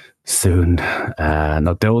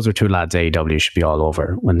 No, those are two lads AEW should be all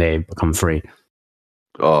over when they become free.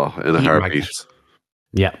 Oh, in a heartbeat.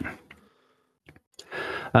 Yeah.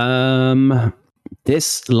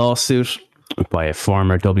 This lawsuit by a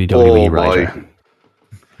former WWE writer.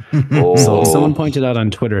 So someone pointed out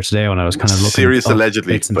on Twitter today when I was kind of looking. Serious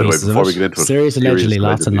allegedly, by the way, before we get into it. Serious allegedly,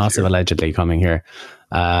 lots and lots of allegedly coming here.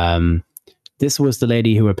 This was the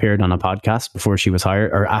lady who appeared on a podcast before she was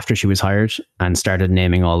hired, or after she was hired, and started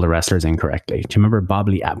naming all the wrestlers incorrectly. Do you remember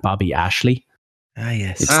Bobby Ashley? Ah,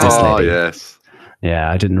 yes. It's this lady. Yes.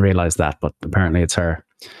 Yeah, I didn't realize that, but apparently it's her.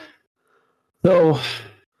 So,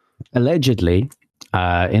 allegedly,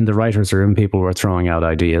 in the writer's room, people were throwing out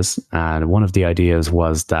ideas, and one of the ideas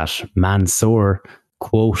was that Mansoor,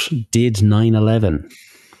 quote, did 9/11.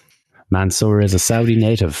 Mansoor is a Saudi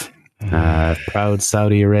native, proud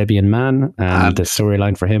Saudi Arabian man, and the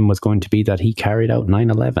storyline for him was going to be that he carried out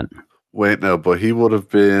 9/11. Wait, no, but he would have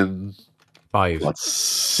been 5. What,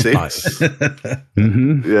 6?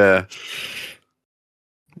 Mm-hmm. Yeah.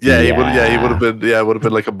 Yeah, he would have been. Yeah, it would have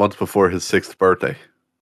been like a month before his 6th birthday.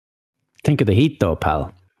 Think of the heat, though,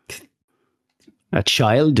 pal. A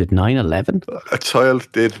child did 9/11. A child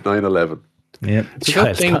did 9/11. Yeah, it's a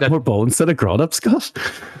good thing that more bones than a grown-up, Scott.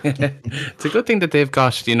 It's a good thing that they've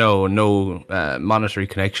got no monetary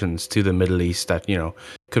connections to the Middle East that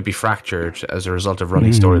could be fractured as a result of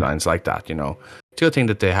running storylines like that. It's a good thing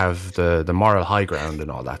that they have the moral high ground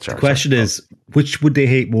and all that. The question is, which would they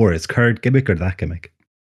hate more? Is Kurt gimmick or that gimmick?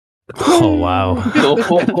 Oh wow! The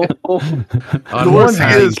worst thing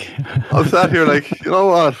is, I'm sat here like, you know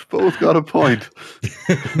what? Both got a point.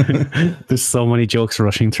 There's so many jokes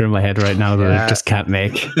rushing through my head right now that I just can't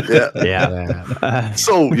make. Yeah.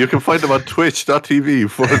 So you can find them on twitch.tv/the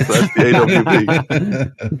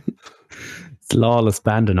AWP. It's lawless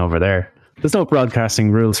banding over there. There's no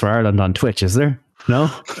broadcasting rules for Ireland on Twitch, is there?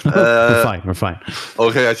 No, we're fine.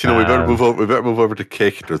 Okay, actually, no. We better move over. We better move over to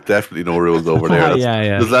Kick. There's definitely no rules over there.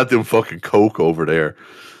 There's not doing fucking coke over there.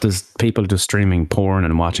 There's people just streaming porn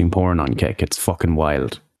and watching porn on Kick. It's fucking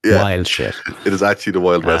wild. Yeah. Wild shit. It is actually the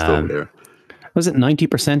Wild West over there. Was it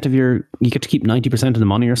 90% of you get to keep 90% of the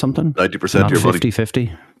money or something? 90% of your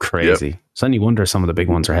 50-50? Crazy. Yep. So any wonder some of the big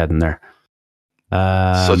ones are heading there.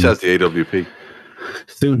 Such as the AWP.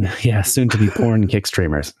 Soon to be porn Kick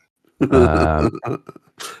streamers.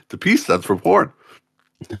 The P stands for porn.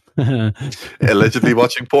 Allegedly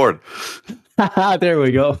watching porn. There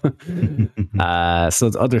we go. So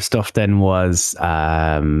the other stuff then was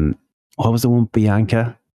what was the one,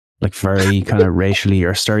 Bianca? Like very kind of racially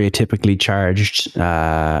or stereotypically charged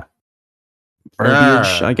verbiage,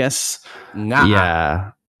 I guess. Nah.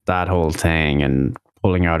 Yeah, that whole thing, and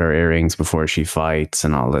pulling out her earrings before she fights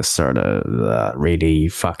and all this sort of really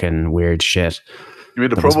fucking weird shit. You mean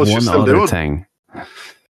the promo she's still doing? Thing.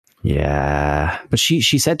 Yeah. But she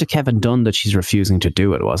said to Kevin Dunn that she's refusing to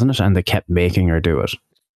do it, wasn't it? And they kept making her do it.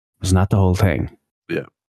 Wasn't that the whole thing? Yeah.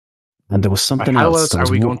 And there was something else. How else are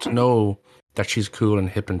we going to know that she's cool and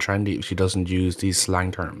hip and trendy if she doesn't use these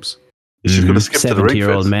slang terms? She's going to skip to the ring.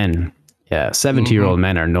 70-year-old men. Yeah, 70-year-old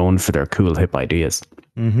men are known for their cool hip ideas.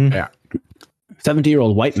 Mm-hmm. Yeah.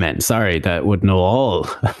 70-year-old white men, that would know all.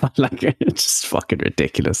 Like, it's just fucking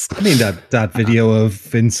ridiculous. I mean, that video of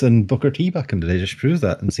Vince and Booker T back in the day just proves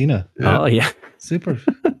that, and Cena. Yeah. Oh, yeah. Super.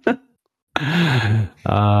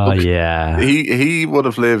 Yeah. He would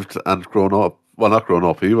have lived and grown up. Well, not grown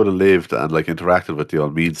up. He would have lived and like interacted with the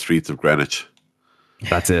old mean streets of Greenwich.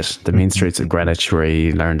 That's it. The mean streets of Greenwich, where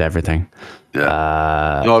he learned everything.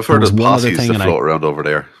 Yeah. No, I've heard of posses that float around over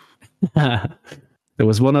there. There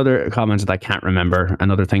was one other comment that I can't remember.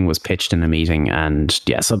 Another thing was pitched in a meeting, and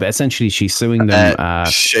yeah, so essentially she's suing them.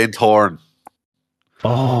 Shane Thorne.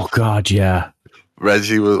 Oh God, yeah.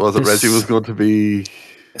 Reggie was going to be.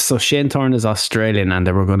 So Shane Thorne is Australian, and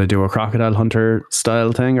they were going to do a Crocodile Hunter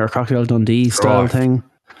style thing or Crocodile Dundee style thing.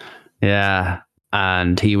 Yeah,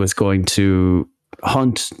 and he was going to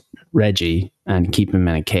hunt Reggie and keep him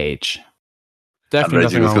in a cage. Definitely,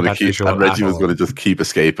 Reggie was going to just keep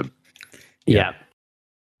escaping. Yeah.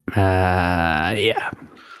 Yeah.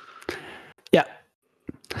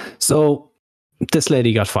 So this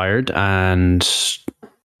lady got fired, and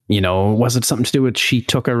was it something to do with she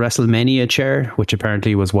took a WrestleMania chair, which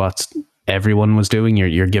apparently was what everyone was doing.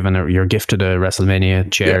 You're gifted a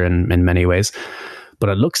WrestleMania chair in many ways, but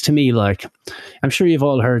it looks to me like, I'm sure you've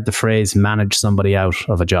all heard the phrase "manage somebody out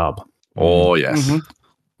of a job." Oh yes. Mm-hmm.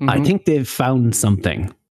 Mm-hmm. I think they've found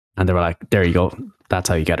something, and they were like, "There you go. That's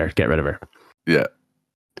how you get rid of her." Yeah.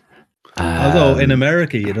 Although in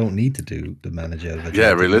America you don't need to do the manager. Of a job.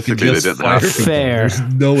 Yeah, realistically they didn't have fair. There's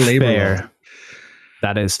no labor. Fair.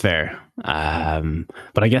 That is fair.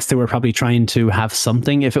 But I guess they were probably trying to have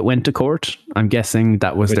something if it went to court. I'm guessing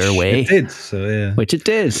that was their way. It did. So yeah. Which it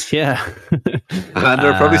did. Yeah. And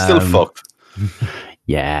they're probably still fucked.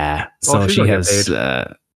 Yeah. So she has.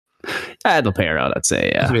 They'll pay her out. I'd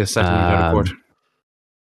say. Yeah. It'll be a settlement out of court.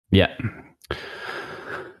 Yeah.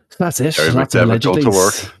 So that's it. Terry McDevitt, go to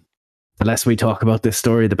work. The less we talk about this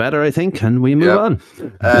story, the better, I think, and we move on.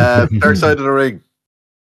 Dark Side of the Ring.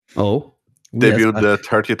 Oh. Debuted the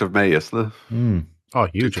 30th of May, isn't it? Mm. Oh,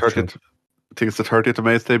 huge. 30th, I think it's the 30th of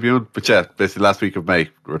May it's debuted. But yeah, basically last week of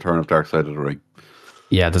May, Return of Dark Side of the Ring.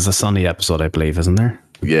 Yeah, there's a Sunday episode, I believe, isn't there?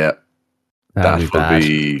 Yeah. That will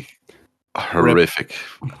be horrific.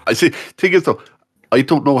 I see. Thing is, though, I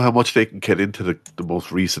don't know how much they can get into the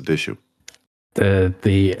most recent issue.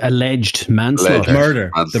 The alleged manslaughter.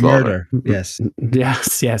 The murder. Yes.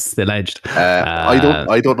 Yes, the alleged.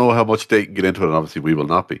 I don't know how much they can get into it, and obviously we will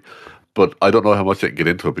not be. But I don't know how much they can get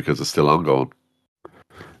into it because it's still ongoing.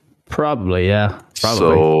 Probably, yeah.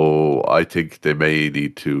 So I think they may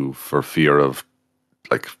need to, for fear of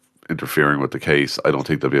like interfering with the case, I don't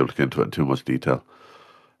think they'll be able to get into it in too much detail.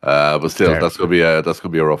 But still, that's gonna be a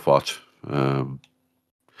rough watch.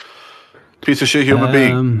 Piece of shit human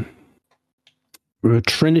being.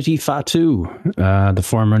 Trinity Fatu, the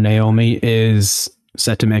former Naomi, is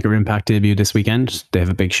set to make her Impact debut this weekend. They have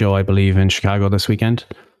a big show, I believe, in Chicago this weekend.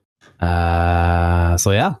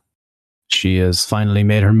 So yeah, she has finally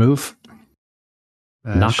made her move.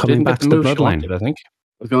 Not coming back to the Bloodline. I think.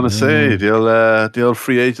 was going to say the old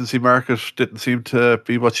free agency market didn't seem to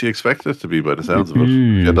be what she expected it to be by the sounds of it.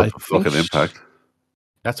 You end up with fucking Impact.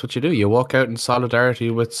 That's what you do. You walk out in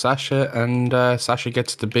solidarity with Sasha, and Sasha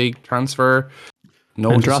gets the big transfer,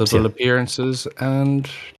 noticeable appearances, and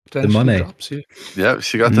then the money drops you. Yeah,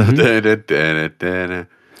 she got the. It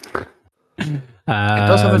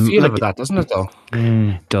does have a feel of that, doesn't it? Though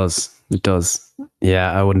it does.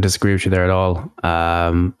 Yeah, I wouldn't disagree with you there at all.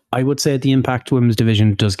 I would say the Impact Women's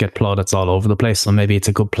Division does get plaudits all over the place, so maybe it's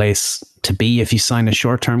a good place to be if you sign a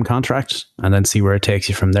short-term contract and then see where it takes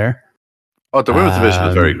you from there. Oh, the women's division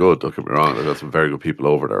is very good. Don't get me wrong. They've got some very good people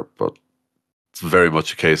over there, but it's very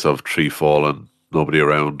much a case of tree falling, nobody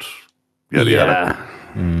around. Yada.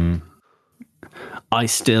 I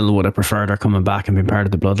still would have preferred her coming back and being part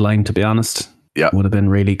of the bloodline, to be honest. Yeah. Would have been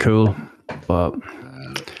really cool. But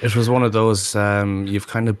it was one of those, you've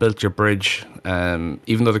kind of built your bridge,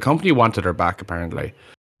 even though the company wanted her back, apparently.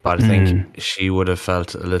 But I think she would have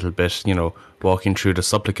felt a little bit, walking through the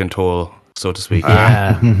supplicant hole, so to speak.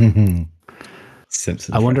 Yeah.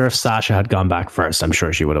 Simpsons. I wonder if Sasha had gone back first. I'm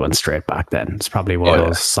sure she would have went straight back then. It's probably one of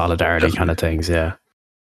those solidarity kind of things, yeah.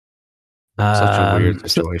 Such a weird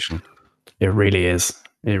situation. It really is.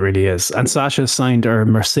 It really is. And Sasha signed, or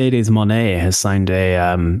Mercedes Moné has signed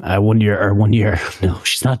a 1 year. No,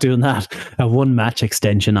 she's not doing that. A 1 match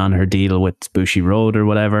extension on her deal with Bushi Road or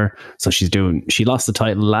whatever. So she lost the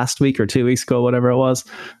title last week or 2 weeks ago, whatever it was.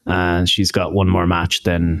 And she's got one more match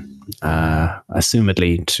then,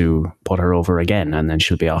 assumedly to put her over again. And then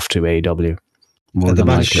she'll be off to AEW. The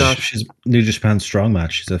match, she's New Japan Strong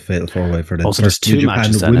match. She's a fatal 4-way for the first New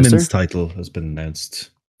Japan women's title has been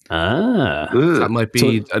announced. That might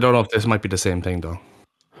be. I don't know if this might be the same thing though.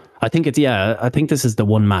 I think I think this is the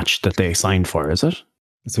one match that they signed for. Is it?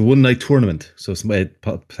 It's a 1 night tournament, so it's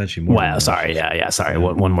potentially more. Well, sorry, sorry.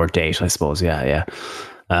 One more date, I suppose. Yeah.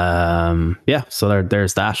 So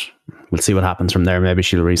there's that. We'll see what happens from there. Maybe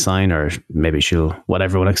she'll resign, or maybe what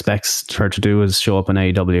everyone expects her to do is show up in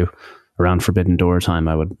AEW around Forbidden Door time,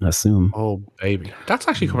 I would assume. Oh baby, that's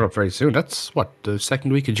actually coming up very soon. That's what, the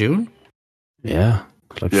second week of June. Yeah.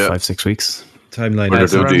 5-6 weeks. Timeline.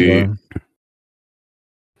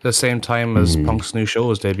 The same time as Punk's new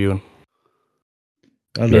show is debuting.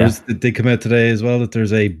 They come out today as well that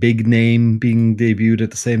there's a big name being debuted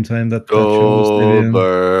at the same time that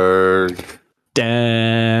Goldberg.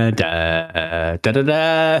 Da.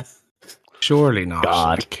 Surely not.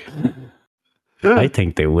 God. I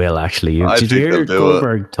think they will actually. Did you hear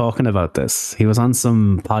Goldberg talking about this? He was on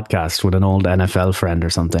some podcast with an old NFL friend or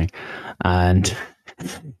something, and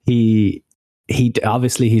he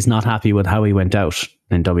obviously he's not happy with how he went out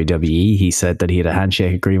in WWE. He said that he had a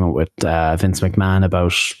handshake agreement with Vince McMahon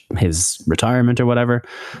about his retirement or whatever,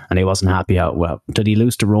 and he wasn't happy how. Well, did he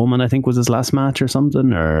lose to Roman? I think was his last match or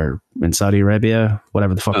something, or in Saudi Arabia,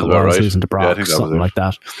 whatever the fuck it was, right. Losing to Brock, something like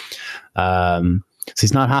that. So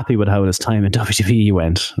he's not happy with how his time in WWE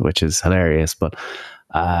went, which is hilarious. But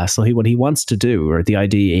so what he wants to do, or the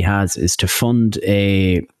idea he has, is to fund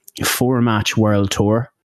a 4-match world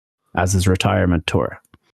tour as his retirement tour.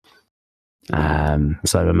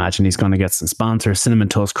 So I imagine he's going to get some sponsors. Cinnamon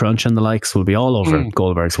Toast Crunch and the likes will be all over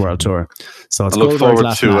Goldberg's world tour. So it's look forward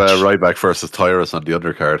to Ryback versus Tyrus on the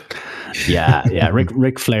undercard. Yeah.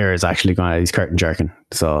 Ric Flair is actually he's curtain jerking,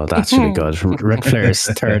 so that should be good. Ric Flair's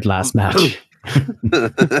third last match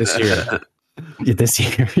this year.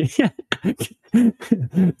 Yeah.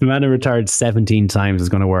 The man who retired 17 times is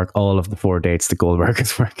going to work all of the 4 dates that Goldberg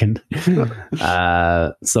is working.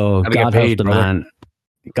 So God help the man.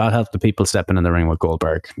 God help the people stepping in the ring with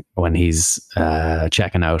Goldberg when he's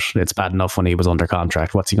checking out. It's bad enough when he was under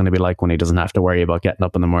contract. What's he going to be like when he doesn't have to worry about getting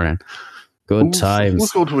up in the morning? Good times.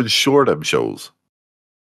 Who's going to insure them shows?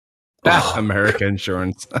 American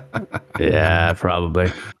insurance. Yeah,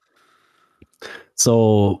 probably.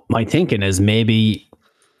 So my thinking is maybe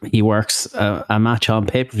he works a match on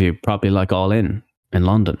pay-per-view, probably like All In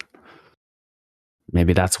London.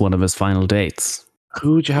 Maybe that's one of his final dates.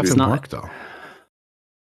 Who would you have to work though?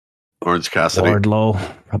 Orange Cassidy.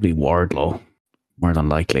 Probably Wardlow. More than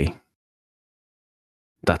likely.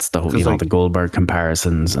 That's the whole, the Goldberg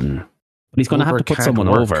comparisons, but he's going to have to put someone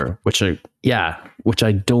over, which I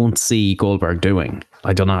don't see Goldberg doing.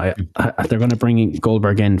 I don't know. They're going to bring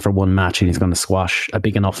Goldberg in for one match, and he's going to squash a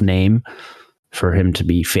big enough name for him to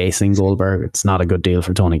be facing Goldberg. It's not a good deal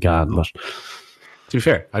for Tony Khan, but to be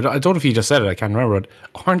fair, I don't know if you just said it. I can't remember. But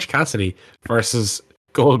Orange Cassidy versus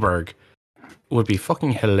Goldberg would be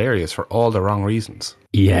fucking hilarious for all the wrong reasons.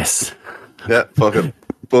 Yes. Yeah, fuck it.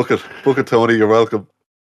 Book it, Tony. You're welcome.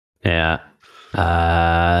 Yeah.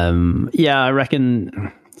 I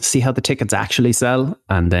reckon see how the tickets actually sell,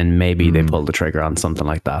 and then maybe they pull the trigger on something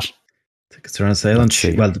like that. Tickets are on sale on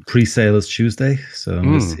the pre-sale is Tuesday, so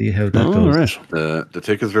we'll see how that goes. Right. The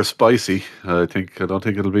tickets are spicy. I don't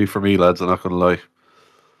think it'll be for me, lads. I'm not going to lie.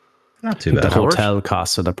 Not too bad. The hotel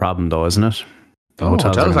costs are the problem, though, isn't it? The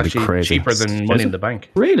hotel is actually cheaper than Money in the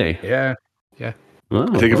Bank. Really? Yeah. Oh,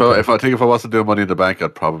 I think if I wasn't doing Money in the Bank,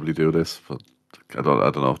 I'd probably do this. But I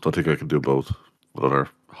don't know. Don't think I can do both with other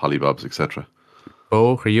hollybobs, etc.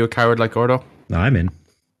 Oh, are you a coward like Gordo? No, I'm in.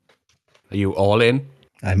 Are you all in?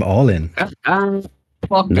 I'm all in. Fucking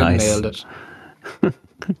nailed it.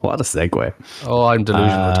 What a segue. Oh, I'm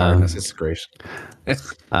delusional tiredness. It's great.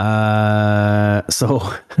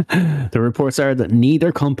 So the reports are that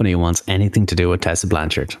neither company wants anything to do with Tessa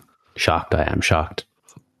Blanchard. Shocked, I am shocked.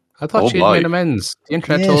 I thought she had made amends. The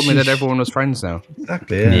internet told me that everyone was friends now.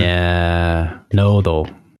 Exactly. Yeah. No, though.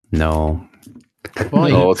 No. Why?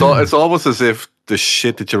 No, it's almost as if the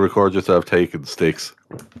shit that you record yourself taking sticks.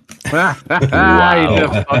 Wow.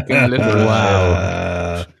 Fucking little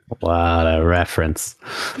What a reference.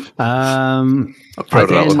 I'm proud of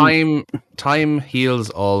that one. Time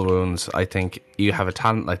heals all wounds. I think you have a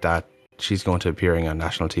talent like that, she's going to appearing on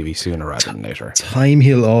national TV sooner rather than later. Time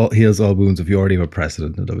heals all wounds if you already have a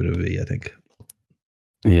precedent in WWE, I think.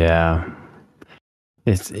 Yeah.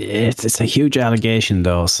 It's a huge allegation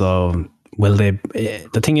though, so will they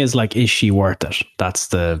the thing is, like, is she worth it? That's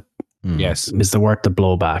the yes. Is the worth the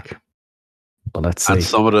blowback? But let's see. And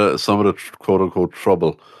some of the quote unquote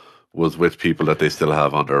trouble was with people that they still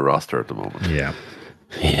have on their roster at the moment. Yeah.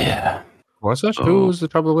 Was it? Who was the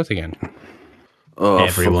trouble with again?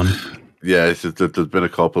 Everyone. Yeah, there's been a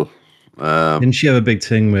couple. Didn't she have a big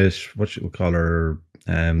thing with what you would call her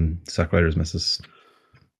Zack Ryder's missus?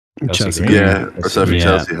 Chelsea. Yeah, herself and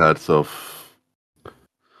Chelsea had stuff.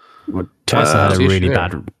 Well, Tessa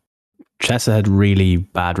had really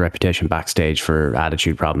bad reputation backstage for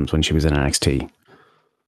attitude problems when she was in NXT.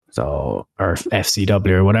 So, or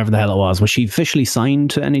FCW or whatever the hell it was. Was she officially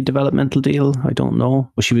signed to any developmental deal? I don't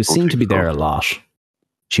know. But she seemed to be there a lot.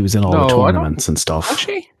 She was in all the tournaments and stuff. Was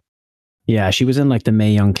she? Yeah, she was in like the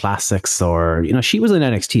Mae Young Classics, or she was in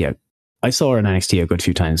NXT. I saw her in NXT a good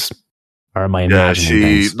few times. Or am I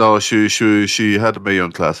imagining things? She had the Mae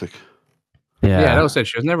Young Classic. Yeah, that was it.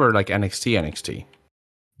 She was never like NXT.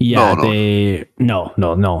 Yeah, no. She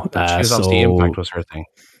was obviously Impact was her thing.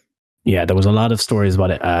 Yeah, there was a lot of stories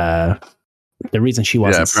about it. The reason she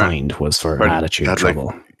wasn't signed was for attitude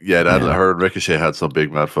trouble. Her and Ricochet had some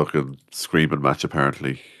big mad fucking screaming match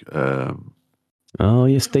apparently. Oh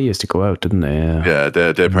yes, they used to go out, didn't they? Yeah, they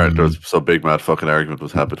apparently there was some big mad fucking argument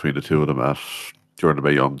was had between the two of them during the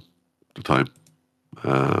Mae Young time.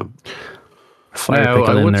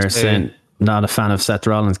 Firepickle in there saying, not a fan of Seth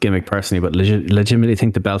Rollins' gimmick personally, but legitimately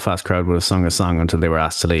think the Belfast crowd would have sung a song until they were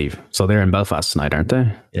asked to leave. So they're in Belfast tonight, aren't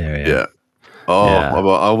they? Yeah. Why? I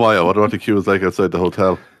wonder what the queue was like outside the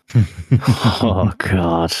hotel. Oh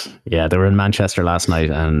God! Yeah, they were in Manchester last night,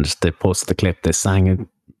 and they posted the clip. They sang a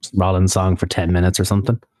Rollins song for 10 minutes or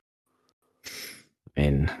something. I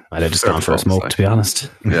mean, I'd have just gone for a smoke, to be honest.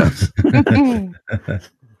 Yeah.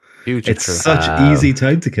 Huge. It's such easy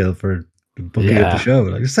time to kill for booking at the show.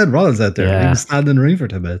 Like, just send Rollins out there. He was standing in the ring for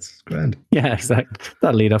 10 minutes. It's grand. Yeah, exactly.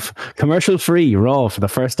 That'll lead up. Commercial free Raw for the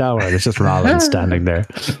first hour. There's just Rollins standing there.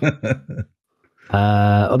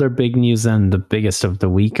 Other big news, and the biggest of the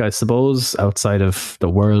week, I suppose, outside of the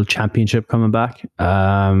World Championship coming back.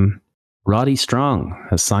 Roddy Strong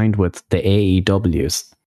has signed with the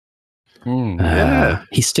AEWs.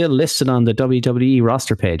 He's still listed on the WWE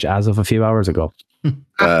roster page as of a few hours ago.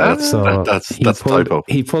 That's a typo.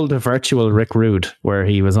 He pulled a virtual Rick Rude where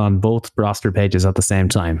he was on both roster pages at the same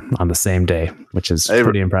time on the same day, which is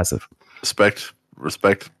pretty impressive. Respect.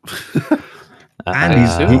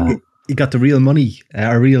 And he got the real money,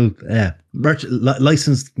 real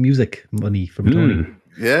licensed music money from Tony.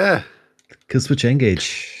 Yeah. Killswitch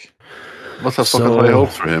Engage. Must have fucking high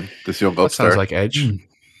hopes for him, this young upstart. Sounds like Edge.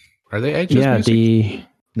 Are they Edge's music?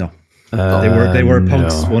 No. They were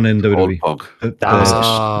Punk's one in WWE. Punk.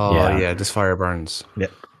 This Fire Burns.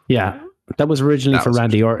 Yeah. That was originally for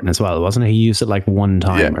Randy Orton as well, wasn't it? He used it like one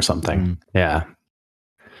time or something. Yeah.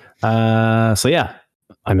 I'm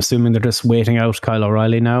assuming they're just waiting out Kyle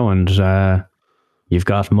O'Reilly now, and you've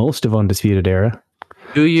got most of Undisputed Era.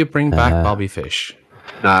 Do you bring back Bobby Fish?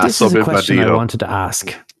 This is a question I wanted to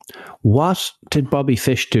ask. What did Bobby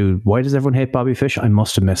Fish do? Why does everyone hate Bobby Fish? I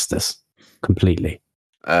must have missed this completely.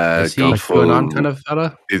 Is he like QAnon kind of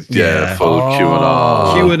fella? Full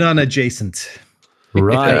QAnon. QAnon adjacent.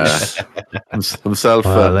 Right. Himself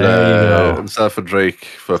and Drake,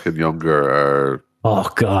 fucking younger, are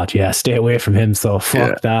Oh God, yeah, stay away from him. So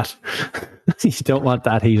fuck that. You don't want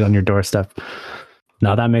that heat on your doorstep.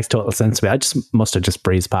 No, that makes total sense to me. I just must have just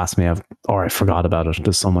breezed past me, or I forgot about it.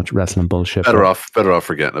 There's so much wrestling bullshit. Better off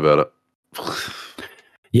forgetting about it.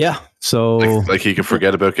 Yeah, so like he can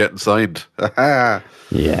forget about getting signed.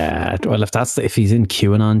 Yeah, well, if he's in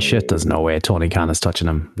QAnon shit, there's no way Tony Khan is touching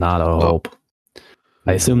him. Not a hope.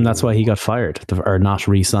 I assume that's why he got fired or not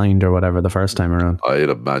re-signed or whatever the first time around. I'd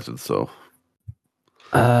imagine so.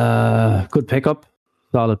 Good pickup,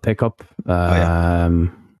 solid pickup. Yeah,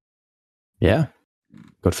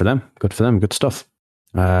 good for them. Good stuff.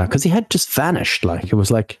 Because he had just vanished. Like it was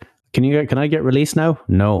like, can I get released now?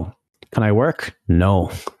 No. Can I work?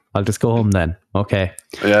 No. I'll just go home then. Okay.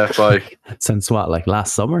 Yeah, bye. Since what, like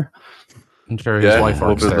last summer? His wife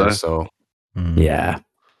works there, so yeah.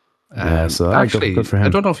 So actually, good for him. I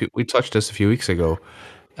don't know if we touched this a few weeks ago.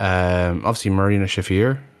 Obviously, Marina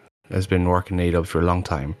Shafir has been working in AEW for a long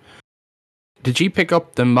time. Did you pick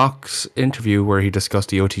up the Mox interview where he discussed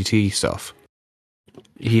the OTT stuff?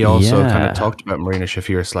 He also kind of talked about Marina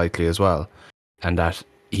Shafir slightly as well, and that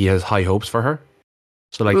he has high hopes for her.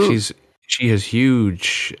 So like she has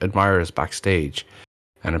huge admirers backstage,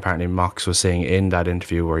 and apparently Mox was saying in that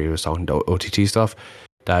interview where he was talking to OTT stuff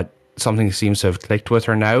that something seems to have clicked with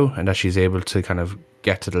her now, and that she's able to kind of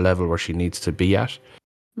get to the level where she needs to be at.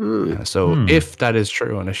 So if that is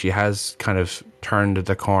true, and if she has kind of turned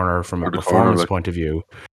the corner from a performance point of view,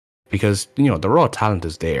 because the raw talent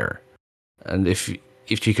is there, and if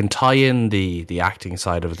you can tie in the acting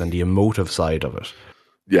side of it and the emotive side of it,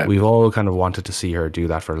 we've all kind of wanted to see her do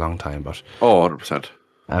that for a long time. But 100%.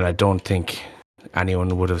 And I don't think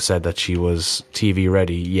anyone would have said that she was TV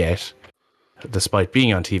ready yet, despite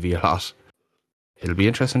being on TV a lot. It'll be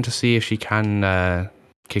interesting to see if she can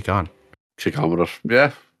kick on. Kick on with it,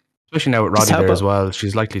 yeah. Especially now with Roddy there as well,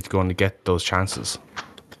 she's likely to go on to get those chances.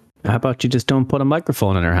 How about you just don't put a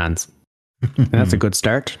microphone in her hands? That's a good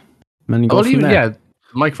start. And then you go from there. Yeah, the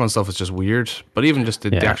microphone stuff is just weird, but even just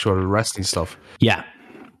the actual wrestling stuff. Yeah.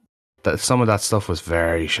 Some of that stuff was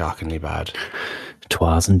very shockingly bad. It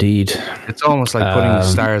was indeed. It's almost like putting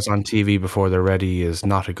stars on TV before they're ready is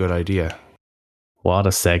not a good idea. What a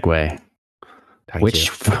segue.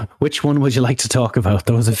 Which one would you like to talk about?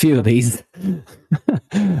 There was a few of these. It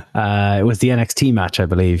was the NXT match, I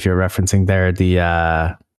believe you're referencing there.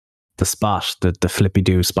 The spot, the flippy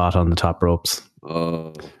do spot on the top ropes.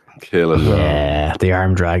 Oh, kill it! Yeah, the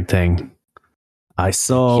arm drag thing. I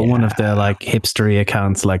saw one of the hipstery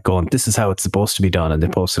accounts going, "This is how it's supposed to be done," and they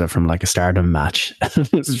posted it from a Stardom match.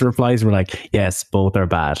 His replies were like, "Yes, both are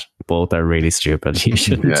bad. Both are really stupid. You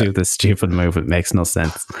shouldn't do this stupid move. It makes no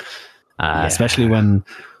sense." Especially when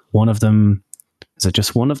one of them, is it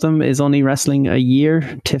just one of them, is only wrestling a year?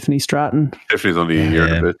 Tiffany Stratton. Tiffany's only a year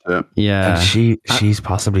and a bit. Yeah. And she's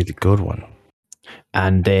possibly the good one.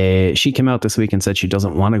 And she came out this week and said she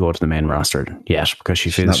doesn't want to go to the main roster yet because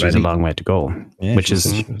she feels she's a long way to go, which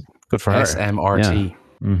is good for her. SMRT.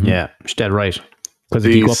 Yeah, yeah, she's dead right. Because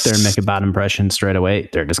if you go up there and make a bad impression straight away,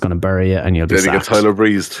 they're just going to bury you and you'll be sacked. Then you get Tyler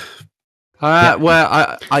breezed.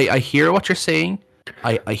 Well, I hear what you're saying.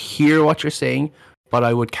 I hear what you're saying, but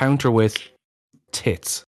I would counter with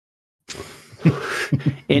tits.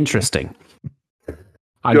 Interesting.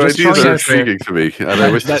 Your ideas are intriguing to me, and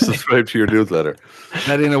I wish to subscribe to your newsletter.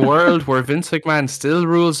 That in a world where Vince McMahon still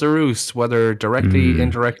rules the roost, whether directly,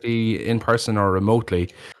 indirectly, in person, or remotely,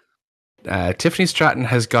 Tiffany Stratton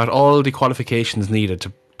has got all the qualifications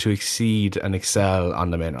needed to exceed and excel on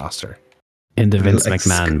the main roster. In the Vince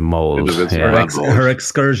McMahon mold. Her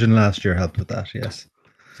excursion last year helped with that, yes.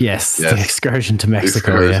 Yes, the excursion to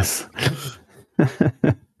Mexico, yes.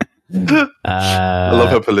 I love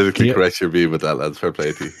how politically correct you're being with that, lads. Fair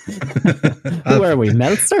play to you. Who are we,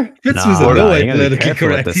 Meltzer? Vince was no way politically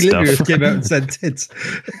correct. He literally just came out and said tits.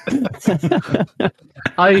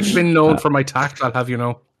 I've been known for my tact, I'll have you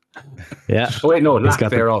know. Yeah. Oh, wait, no, lack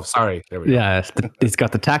thereof. Sorry. There we go. Yeah, he's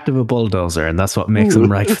got the tact of a bulldozer, and that's what makes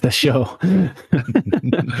him right for the show.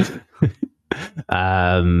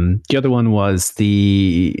 The other one was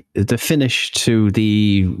the finish to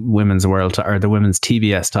the women's world or the women's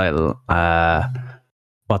TBS title.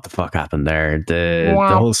 What the fuck happened there? The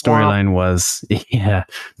whole storyline was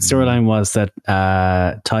that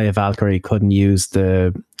Taya Valkyrie couldn't use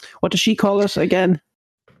what does she call it again?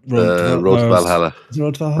 Road to Valhalla.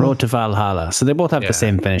 Road to Valhalla. So they both have the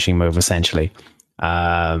same finishing move essentially.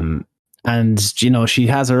 And, she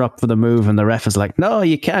has her up for the move and the ref is like, no,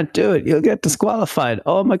 you can't do it. You'll get disqualified.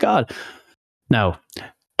 Oh, my God. Now,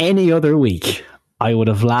 any other week, I would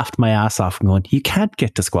have laughed my ass off and going, you can't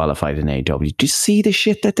get disqualified in AEW. Do you see the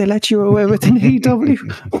shit that they let you away with in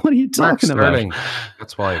AEW? What are you talking about?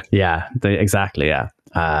 That's why. Yeah, exactly, yeah.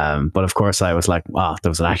 But of course I was like, wow,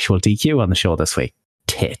 there was an actual DQ on the show this week.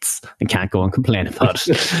 Tits. I can't go and complain about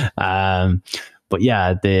it. But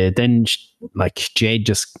yeah, then like Jade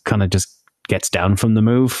just gets down from the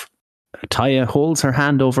move. Taya holds her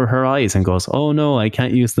hand over her eyes and goes, oh no, I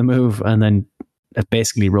can't use the move. And then it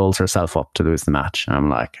basically rolls herself up to lose the match. I'm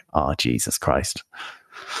like, oh, Jesus Christ.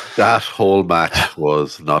 That whole match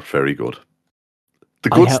was not very good. The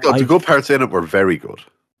good parts in it were very good.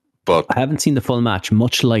 But I haven't seen the full match,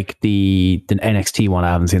 much like the NXT one. I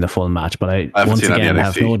haven't seen the full match, but I once again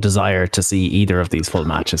have no desire to see either of these full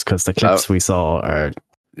matches because the clips we saw are,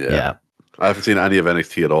 yeah. I haven't seen any of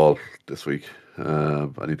NXT at all this week. I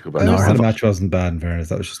need to go back. The match wasn't bad in fairness.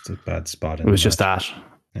 That was just a bad spot. It was just that.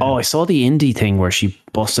 Yeah. Oh, I saw the indie thing where she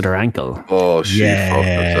busted her ankle. Oh, she fucked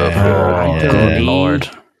herself. Oh, good Lord.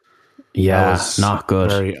 Yeah, not good.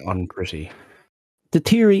 Very unpretty. The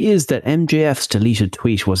theory is that MJF's deleted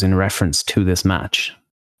tweet was in reference to this match.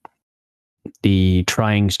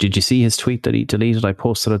 Did you see his tweet that he deleted? I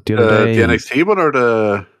posted it the other day. The NXT one or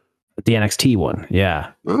the NXT one,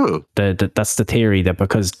 yeah. Oh. That's the theory that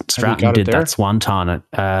because Stratton did that Swanton,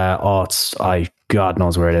 God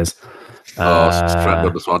knows where it is. Stratton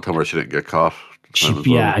did the Swanton where she didn't get caught.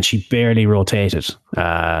 And she barely rotated.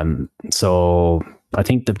 So I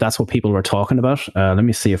think that's what people were talking about. Let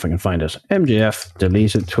me see if I can find it. MJF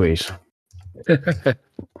deleted tweet.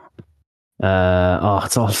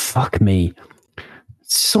 It's all fuck me.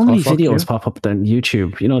 So many videos pop up on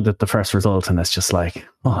YouTube, you know, the first result, and it's just like,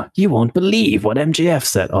 oh, you won't believe what MJF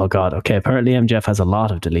said. Oh God, okay, apparently MJF has a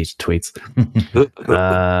lot of deleted tweets.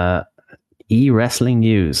 E-Wrestling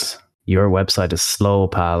News. Your website is slow,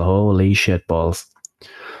 pal. Holy shit balls.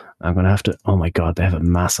 I'm going to have to, oh my God, they have a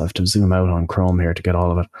massive, I have to zoom out on Chrome here to get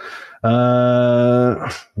all of it.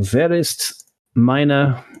 Verist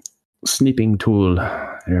Mina Snipping Tool.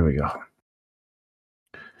 Here we go.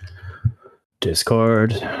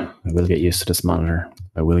 Discord. I will get used to this monitor.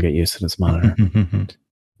 There we go.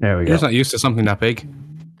 You're not used to something that big.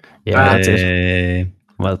 Yeah, that's it.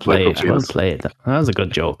 Well played. That was a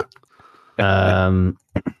good joke.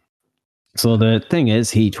 So the thing is,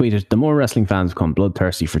 he tweeted, the more wrestling fans become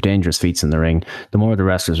bloodthirsty for dangerous feats in the ring, the more the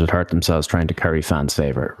wrestlers would hurt themselves trying to curry fans'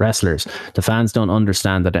 favour. Wrestlers, the fans don't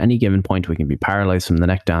understand that at any given point we can be paralysed from the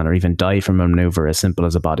neck down or even die from a manoeuvre as simple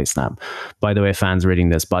as a body slam. By the way, fans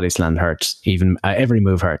reading this, body slam hurts. Even every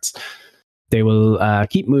move hurts. They will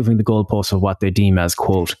keep moving the goalposts of what they deem as,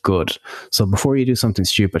 quote, good. So before you do something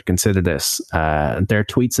stupid, consider this. Their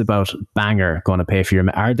tweets about banger going to pay for your...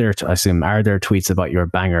 Are there tweets about your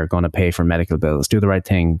banger going to pay for medical bills? Do the right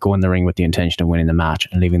thing. Go in the ring with the intention of winning the match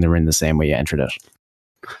and leaving the ring the same way you entered it.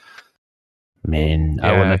 I mean,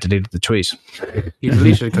 I wouldn't have deleted the tweet. He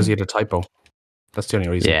deleted it because he had a typo. That's the only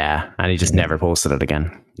reason. Yeah, and he just never posted it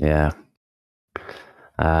again. Yeah.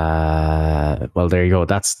 Well, there you go.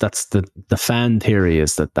 That's the fan theory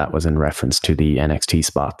is that was in reference to the NXT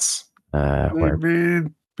spots where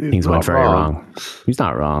things went very wrong. He's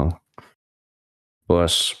not wrong,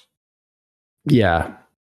 but yeah,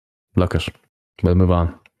 look it. We'll move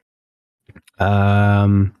on.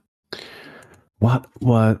 What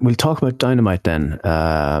we'll talk about Dynamite then.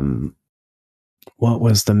 What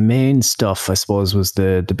was the main stuff? I suppose was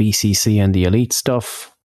the BCC and the Elite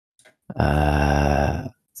stuff.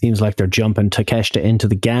 Seems like they're jumping Takeshita into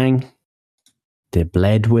the gang. They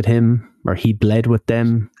bled with him, or he bled with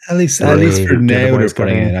them. At least for now they're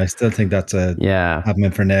putting in. I still think that's have him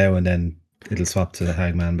in for now, and then it'll swap to the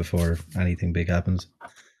Hangman before anything big happens.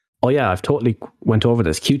 Oh yeah, I've totally went over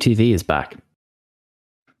this. QTV is back.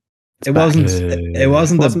 It wasn't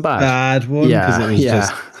a bad one because it was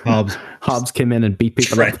just Hobbs. Hobbs came in and beat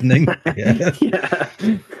people threatening.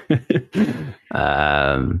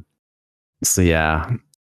 So yeah.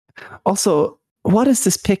 Also, what is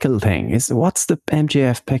this pickle thing? What's the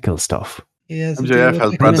MJF pickle stuff? MJF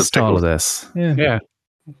has branded all of this. Yeah.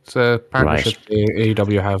 It's a partnership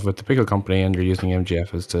AEW have with the pickle company, and you're using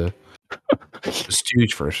MJF as the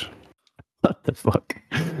stooge for it. What the fuck?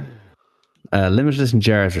 Limited edition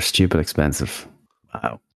jars are stupid expensive.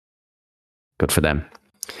 Wow. Good for them.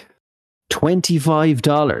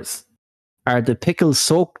 $25. Are the pickles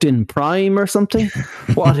soaked in prime or something?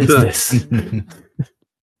 What is this?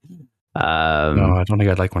 No, I don't think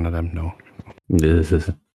I'd like one of them. No.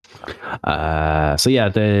 So yeah,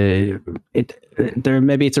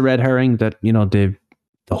 maybe it's a red herring that, you know, the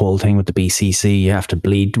whole thing with the BCC, you have to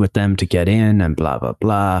bleed with them to get in and blah blah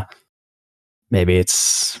blah. Maybe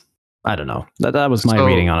it's I don't know. That was my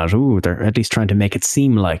reading on it. Ooh, they're at least trying to make it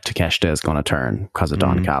seem like Takeshita is going to turn because of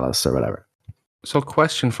Don Callis or whatever. So,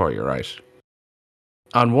 question for you, right?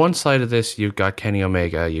 On one side of this, you've got Kenny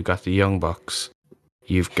Omega, you've got the Young Bucks,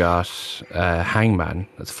 you've got Hangman.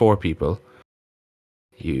 That's 4 people.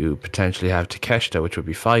 You potentially have Takeshita, which would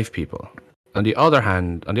be 5 people. On the other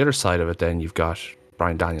hand, on the other side of it, then you've got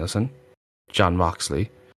Bryan Danielson, Jon Moxley,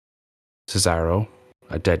 Cesaro.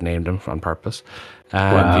 I dead named him on purpose.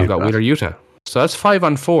 And you've got Wheeler Yuta. So that's 5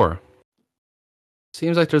 on 4.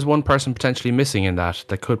 Seems like there's one person potentially missing in that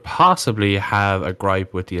could possibly have a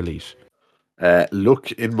gripe with the Elite.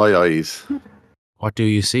 Look in my eyes. What do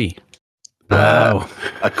you see? Wow.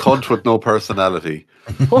 A cunt with no personality.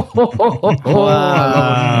 Wow.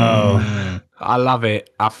 I love it.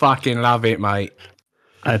 I fucking love it, mate.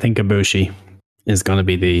 I think Ibushi is going to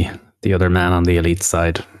be the other man on the Elite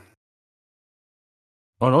side.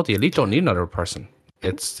 Oh no, the Elite don't need another person.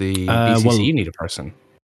 It's the BCC need a person.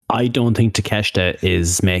 I don't think Takeshita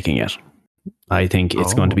is making it. I think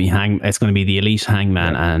it's going to be it's going to be the Elite,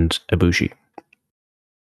 Hangman, and Ibushi.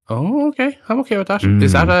 Oh, okay. I'm okay with that.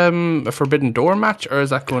 Is that a Forbidden Door match, or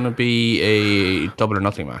is that going to be a Double or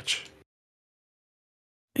Nothing match?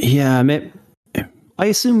 Yeah, I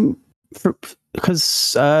assume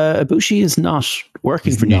because Ibushi is not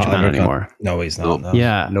working for New Japan anymore. No, he's not. No.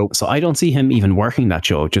 Yeah, nope. So I don't see him even working that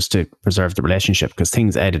show just to preserve the relationship because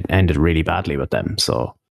things ended really badly with them.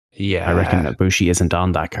 So yeah, I reckon Ibushi isn't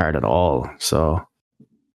on that card at all. So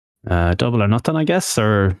Double or Nothing, I guess,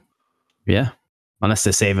 or yeah, unless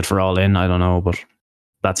they save it for All In, I don't know, but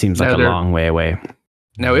that seems like a long way away.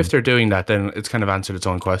 Now, if they're doing that, then it's kind of answered its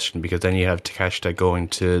own question because then you have Takeshita going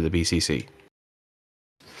to the BCC.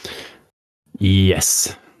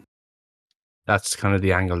 Yes. That's kind of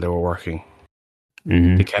the angle they were working.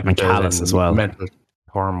 Mm-hmm. And Callis as well. Mental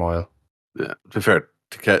turmoil. Yeah, to be fair,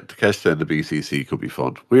 Takeshita and the BCC could be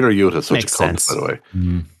fun. Wheeler Yuta is such a cunt, by the way.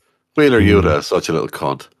 Wheeler Yuta is such a little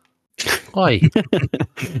cunt. Why?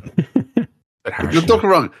 Don't get me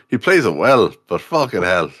wrong, he plays it well, but fucking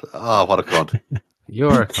hell. Oh, what a cunt.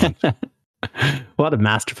 You're a cunt. What a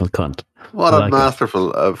masterful cunt. What a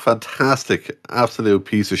masterful, fantastic, absolute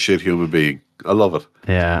piece of shit human being. I love it.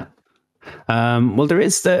 Yeah. Well, there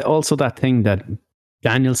is also that thing that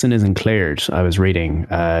Danielson isn't cleared. I was reading.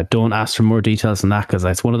 Don't ask for more details on that because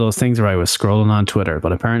it's one of those things where I was scrolling on Twitter,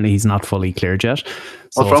 but apparently he's not fully cleared yet.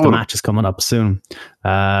 So if the match is coming up soon,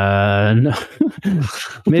 no,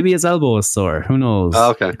 maybe his elbow is sore. Who knows? Oh,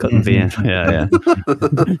 okay, couldn't be in. Yeah.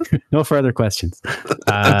 No further questions.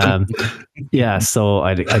 Yeah. So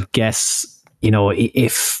I guess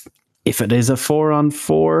if it is a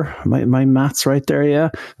 4-on-4, my math's right there. Yeah.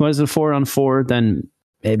 What is a 4-on-4? Then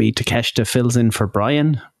maybe Takeshita fills in for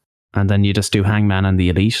Bryan, and then you just do Hangman and the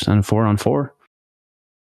Elite and 4-on-4.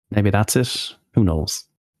 Maybe that's it. Who knows?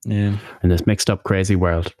 Yeah. In this mixed up, crazy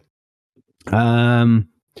world. The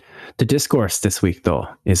discourse this week, though,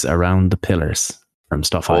 is around the pillars from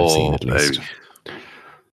stuff I've seen, at least.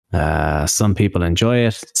 Some people enjoy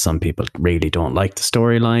it. Some people really don't like the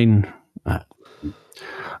storyline.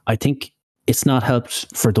 I think it's not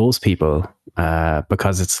helped for those people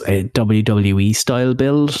because it's a WWE style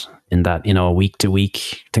build in that, week to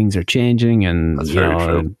week things are changing and,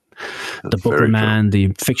 the Booker Man,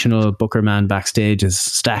 the fictional Booker Man backstage is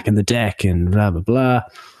stacking the deck and blah, blah, blah.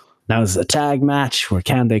 Now it's a tag match where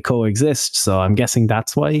can they coexist? So I'm guessing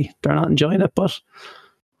that's why they're not enjoying it, but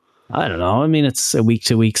I don't know. I mean, it's a week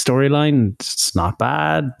to week storyline. It's not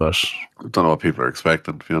bad, but I don't know what people are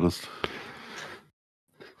expecting, to be honest.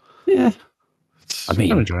 Yeah. I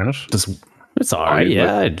mean, I'm enjoying it. It's all right.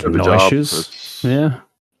 Yeah, no issues. Yeah.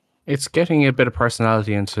 It's getting a bit of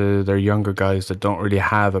personality into their younger guys that don't really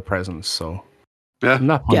have a presence. So, from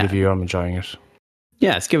that point of view, I'm enjoying it.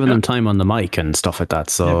 Yeah, it's giving them time on the mic and stuff like that.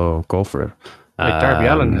 So go for it. Like Darby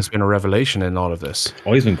Allin has been a revelation in all of this.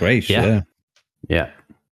 Oh, he's been great. Yeah.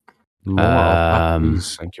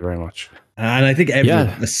 Thank you very much. And I think everyone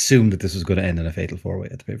assumed that this was going to end in a fatal 4-way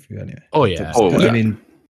at the pay-per-view anyway. Oh, yeah. I mean,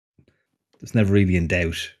 it's never really in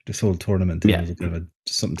doubt. This whole tournament thing was kind of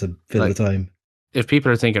something to fill the time. If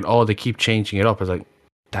people are thinking, they keep changing it up, it's like,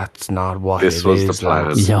 that's not what this was the plan.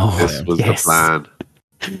 This was the plan.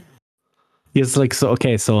 It's like,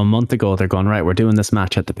 so a month ago, they're going, right, we're doing this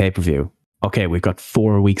match at the pay-per-view. Okay, we've got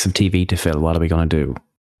 4 weeks of TV to fill. What are we going to do?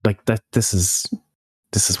 Like, this is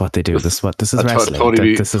what they do. This is wrestling.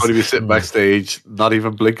 Tony be sitting backstage, not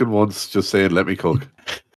even blinking once, just saying, let me cook.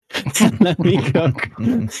 Let me cook.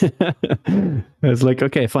 It's like,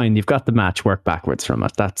 okay, fine, you've got the match, work backwards from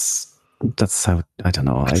it. That's how, I don't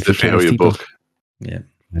know. That's how you book. Yeah.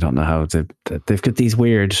 I don't know how they've got these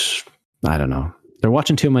weird, I don't know. they're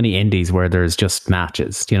watching too many indies where there's just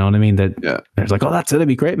matches. Do you know what I mean? That there's like, oh, that's it'll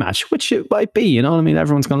be a great match, which it might be. You know what I mean?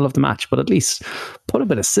 Everyone's going to love the match, but at least put a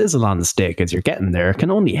bit of sizzle on the steak as you're getting there. It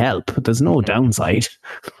can only help. There's no downside.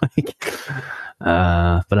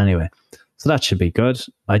 But anyway, so that should be good.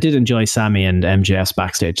 I did enjoy Sammy and MJF's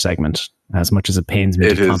backstage segment, as much as it pains me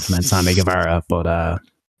to compliment Sammy Guevara, but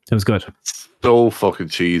it was good. So fucking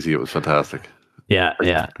cheesy. It was fantastic.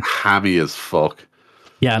 Yeah. Hammy as fuck.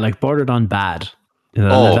 Yeah, like bordered on bad.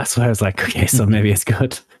 That's why I was like, okay, so maybe it's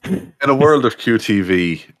good. In a world of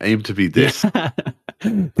QTV, aim to be this.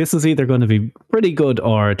 This was either going to be pretty good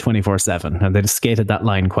or 24/7, and they just skated that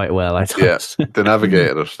line quite well, I thought. Yeah, they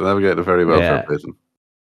navigated it. They navigated it very well for a reason.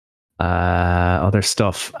 Other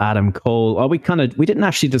stuff. Adam Cole. Oh, we didn't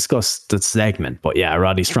actually discuss the segment, but yeah,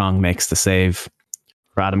 Roddy Strong makes the save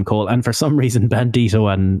for Adam Cole, and for some reason,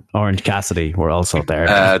 Bandito and Orange Cassidy were also there.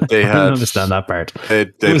 I didn't understand that part.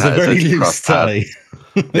 It was a very loose tie.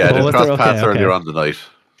 Yeah, they crossed paths earlier on the night.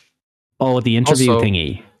 Oh, the interview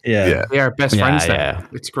thingy. Yeah, they are best friends. Yeah,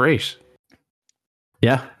 it's great.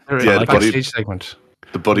 Yeah, the backstage segment.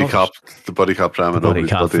 The buddy cop drama. The buddy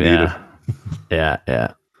cop.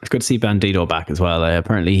 Yeah. It's good to see Bandito back as well.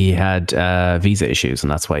 Apparently, he had visa issues,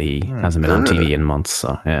 and that's why he hasn't been on TV in months.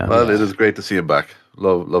 So yeah. Well, it is great to see him back.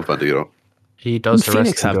 Love Bandito. He does. The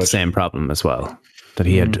Phoenix have the same problem as well. That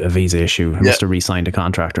he had a visa issue. He must have re-signed a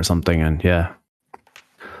contract or something, and yeah.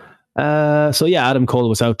 So yeah, Adam Cole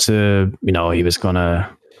was out to, he was gonna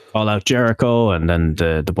call out Jericho, and then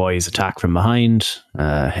the boys attack from behind.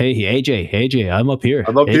 Hey AJ, I'm up here.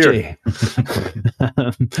 Here.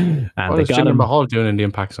 And what is Jinder Mahal doing in the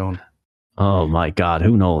Impact Zone? Oh my God,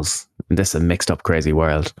 who knows? This is a mixed up, crazy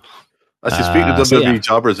world. Actually, speaking of WWE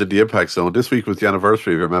jobbers in the Impact Zone, this week was the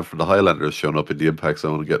anniversary of your man from the Highlanders showing up in the Impact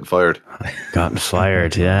Zone and getting fired.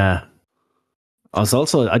 Yeah. I was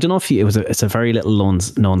also, I don't know if it's a very little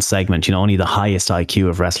known segment, only the highest IQ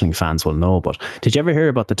of wrestling fans will know, but did you ever hear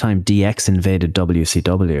about the time DX invaded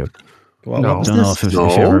WCW? Well, no. I don't know if you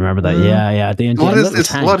ever remember that. Yeah. What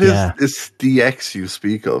is DX you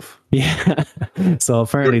speak of? Yeah. So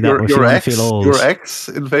apparently your ex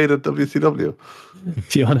invaded WCW.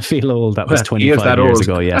 If you want to feel old, that was 25 years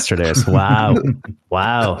ago yesterday. So, wow.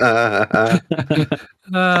 I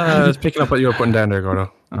was picking up what you were putting down there,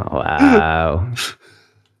 Gordo. Oh, wow.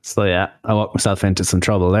 So yeah, I walked myself into some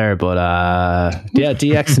trouble there, but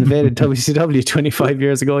DX invaded WCW 25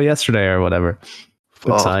 years ago yesterday or whatever.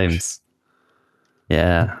 Good times.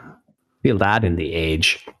 Yeah. Feel that in the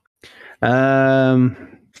age. Storyline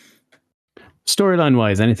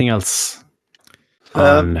wise, anything else?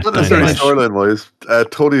 Not necessarily storyline wise.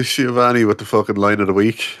 Tony Schiavone with the fucking line of the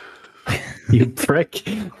week. You prick.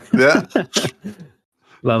 Yeah.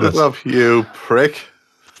 Love it. Love you, prick.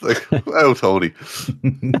 Like, wow, Tony.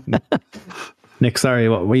 Nick, sorry,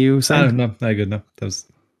 what were you saying? No, good. No, that was.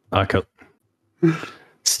 Oh, cool.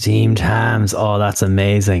 Steamed hams. Oh, that's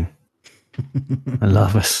amazing. I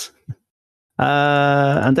love it.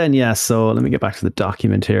 And then, so let me get back to the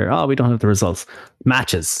document here. Oh, we don't have the results.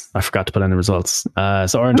 Matches. I forgot to put in the results.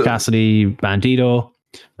 So Orange Cassidy, Bandito.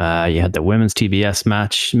 You had the women's TBS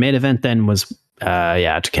match. Main event then was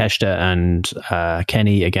Takeshita and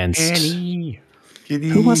Kenny against...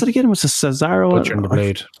 Who was it again? Was it Cesaro? Butcher and the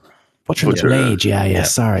Blade. Butcher and the Blade. Yeah.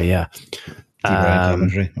 Sorry, yeah.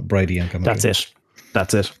 Brady and commentary.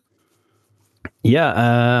 That's it.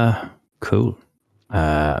 Yeah, cool.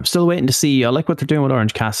 I'm still waiting to see. I like what they're doing with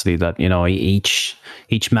Orange Cassidy. That each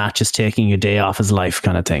match is taking a day off his life,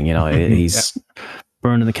 kind of thing. He's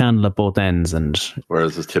burning the candle at both ends, and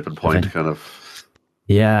whereas his tipping point kind of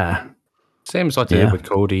same as what they did with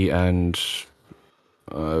Cody and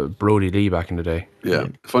Brody Lee back in the day. Yeah,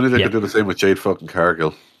 funny they could do the same with Jade fucking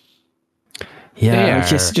Cargill. Yeah,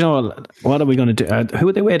 just what are we going to do? Who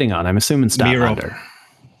are they waiting on? I'm assuming Statlander.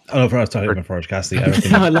 Oh, I was talking about Orange Cassidy.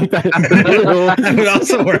 I like that. It would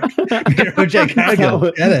also work. Jade Cargill.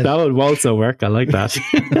 That would also work. I like that.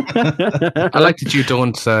 I like that you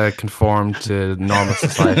don't conform to normal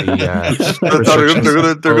society.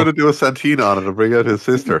 They're going to do a Santina on it and bring out his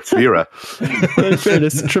sister, Vera. In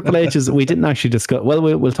fairness, Triple H we didn't actually discuss. Well,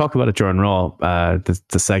 we'll talk about it during Raw,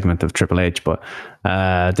 the segment of Triple H, but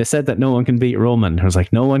they said that no one can beat Roman. I was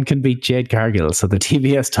like, no one can beat Jade Cargill. So the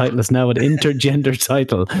TBS title is now an intergender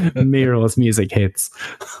title. Miro's music hits.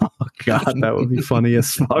 Oh God, that would be funny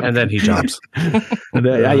as fuck. And then he jumps.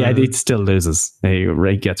 He still loses.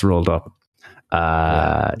 He gets rolled up.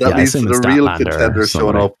 That leads to the real contender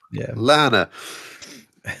showing up. Yeah. Lana.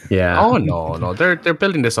 Yeah. Oh no. They're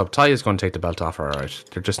building this up. Ty is going to take the belt off her, alright.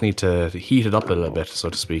 They just need to heat it up a little bit, so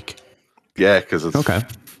to speak. Yeah, because it's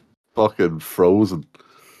fucking frozen.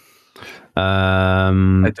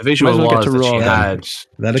 Like the visual was that she had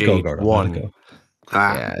let it go, Gordon. One. Let it go.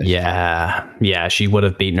 Yeah, she would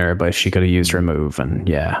have beaten her, but she could have used her move, and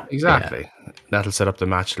exactly. Yeah. That'll set up the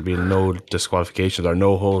match. There'll be no disqualifications or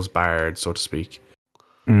no holes barred, so to speak.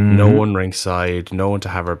 No one ringside, no one to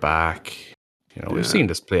have her back. You know, we've seen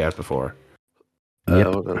this play out before.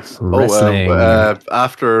 Wrestling.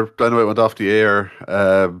 After Dynamite went off the air,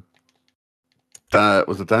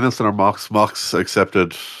 was it Danielson or Mox? Mox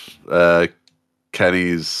accepted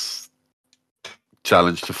Kenny's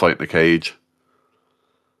challenge to fight in a cage.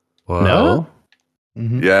 What? No.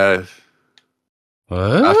 Yeah.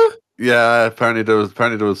 What? Yeah. Apparently there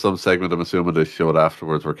was some segment, I'm assuming they showed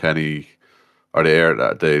afterwards, where Kenny, or they aired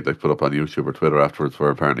that they like put up on YouTube or Twitter afterwards,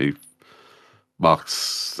 where apparently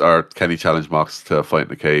Kenny challenged Mox to fight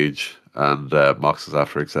in a cage, and Mox is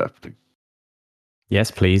after accepting. Yes,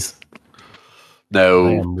 please.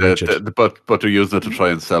 No, but they're using it to try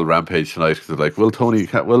and sell Rampage tonight, because they're like, will Tony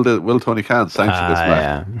Khan sanction this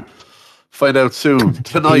match? Yeah. Find out soon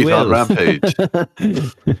tonight on Rampage.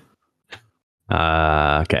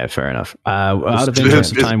 Okay, fair enough. Out of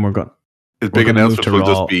interest of time, we're going. His big announcement will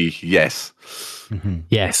just be yes.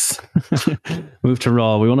 Yes. Move to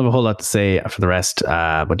Raw. We won't have a whole lot to say for the rest,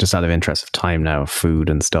 but just out of interest of time now, food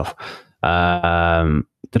and stuff. The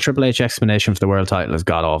Triple H explanation for the world title is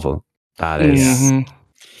god awful. That is,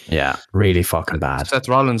 really fucking bad. Seth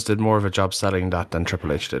Rollins did more of a job selling that than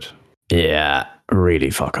Triple H did. Yeah, really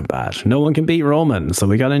fucking bad. No one can beat Roman, so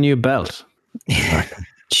we got a new belt.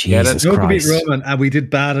 Jesus Christ. No one can beat Roman, and we did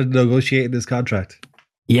bad at negotiating this contract.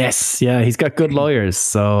 Yes, yeah, he's got good lawyers,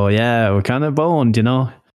 so yeah, we're kind of boned, you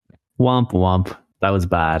know. Womp womp. That was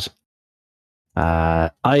bad.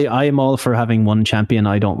 I am all for having one champion.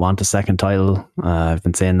 I don't want a second title. I've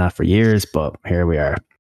been saying that for years, but here we are.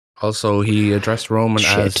 Also, he addressed Roman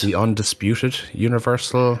as the undisputed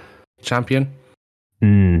Universal Champion.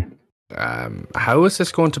 How is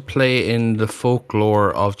this going to play in the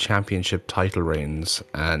folklore of championship title reigns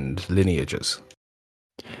and lineages?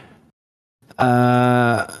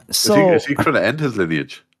 Is he trying to end his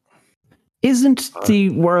lineage? Isn't the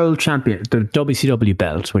world champion, the WCW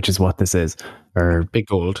belt, which is what this is, or Big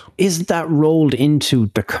Gold, isn't that rolled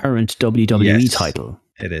into the current WWE title?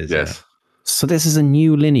 It is. Yes. Yeah. So this is a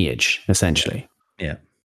new lineage, essentially. Yeah.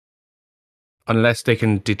 Unless they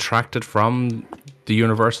can detract it from the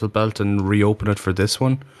Universal belt and reopen it for this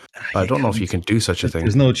one. I don't know if you can do such a thing.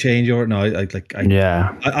 There's no change over. No,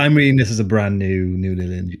 I'm reading this as a brand new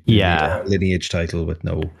lineage title with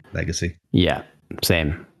no legacy. Yeah,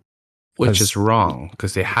 same. Which is wrong,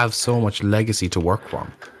 because they have so much legacy to work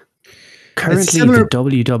from. Currently, the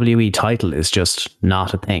WWE title is just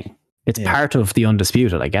not a thing. It's part of the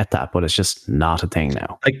Undisputed. I get that, but it's just not a thing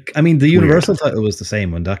now. The Universal title was the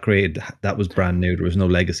same when that was brand new. There was no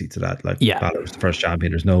legacy to that. Balor was the first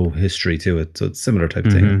champion. There's no history to it, so it's similar type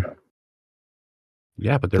of thing.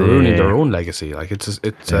 Yeah, but they're ruining their own legacy. Like it's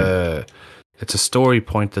a story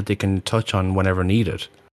point that they can touch on whenever needed,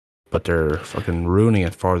 but they're fucking ruining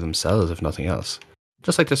it for themselves, if nothing else.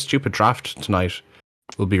 Just like this stupid draft tonight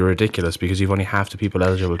will be ridiculous because you've only half the people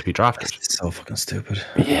eligible to be drafted. It's so fucking stupid.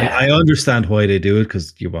 Yeah. I understand why they do it,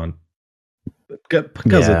 because you want of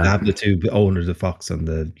having the two owners of Fox and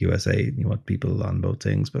the USA, you want people on both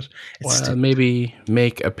things. But maybe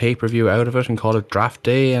make a pay-per-view out of it and call it Draft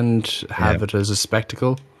Day and have it as a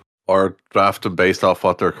spectacle, or draft them based off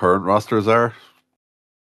what their current rosters are.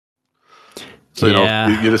 So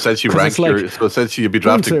you'd essentially rank essentially you'd be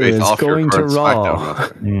drafting based off your current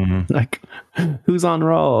SmackDown roster. Like, who's on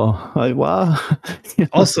Raw? Like, what?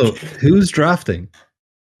 Also, who's drafting?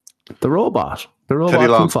 The robot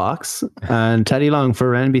from Fox and Teddy Long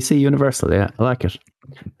for NBC Universal. Yeah, I like it.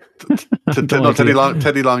 Teddy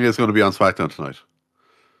Long is going to be on SmackDown tonight.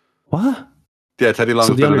 What? Yeah, Teddy Long.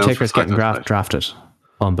 So the Undertaker's getting drafted.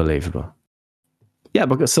 Unbelievable. Yeah,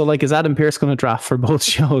 but so is Adam Pearce going to draft for both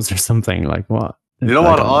shows or something? Like what? You know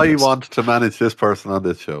what? I want to manage this person on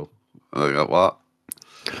this show. What?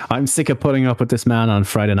 I'm sick of putting up with this man on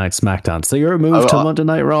Friday Night SmackDown. So you're moved to Monday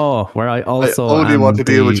Night Raw, where I also only want to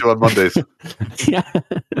deal with you on Mondays. Yeah.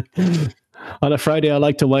 On a Friday, I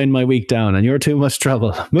like to wind my week down, and you're too much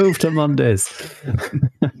trouble. Move to Mondays.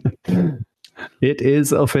 It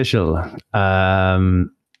is official.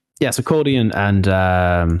 So Cody and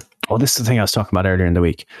this is the thing I was talking about earlier in the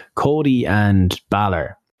week. Cody and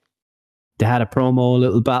Balor, they had a promo,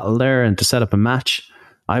 little battle there, and to set up a match.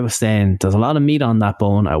 I was saying there's a lot of meat on that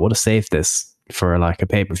bone. I would have saved this for like a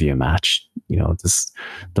pay-per-view match. You know,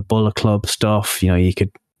 the Bullet Club stuff. You know, you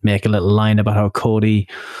could make a little line about how Cody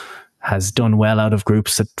has done well out of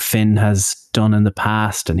groups that Finn has done in the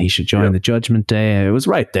past, and he should join the Judgment Day. It was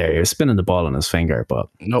right there. He was spinning the ball on his finger, but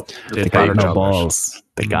nope, they got no balls.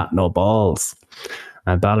 They got no balls.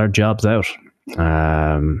 And Balor jobs out.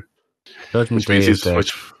 Which means he's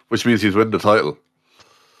winning the title.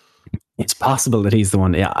 It's possible that he's the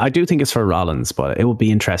one. Yeah, I do think it's for Rollins, but it would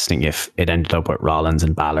be interesting if it ended up with Rollins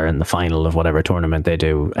and Balor in the final of whatever tournament they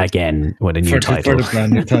do again with a new title. For the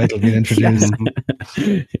brand new title being introduced.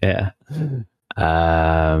 Yeah.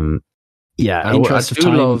 I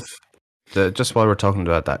do love just while we're talking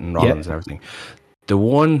about that and Rollins and everything. The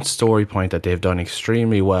one story point that they've done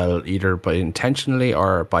extremely well, either by intentionally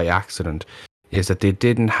or by accident, is that they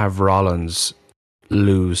didn't have Rollins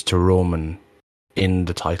lose to Roman in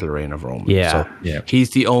the title reign of Roman. Yeah. So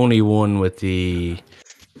he's the only one with the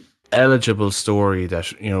eligible story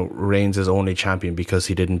that, Reigns is only champion because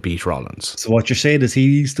he didn't beat Rollins. So what you're saying is he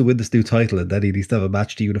needs to win this new title, and then he needs to have a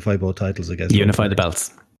match to unify both titles against unify the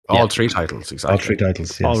belts. All 3 titles, exactly. All 3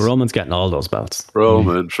 titles, yes. Oh, Roman's getting all those belts.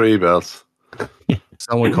 Roman, 3 belts.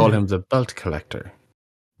 Some would call him the belt collector.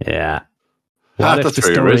 Yeah. What if the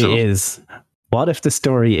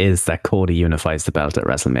story is that Cody unifies the belt at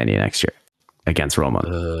WrestleMania next year against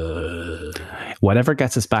Roman? Whatever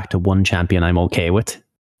gets us back to 1 champion, I'm okay with.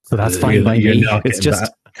 So that's fine by me. It's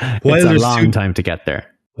just it's a long time to get there.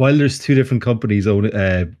 While there's 2 different companies,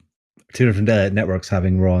 2 different networks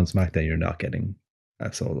having Raw and SmackDown, you're not getting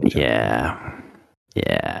a solo champion.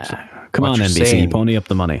 Yeah. Come on, NBC, pony up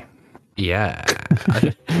the money. Yeah.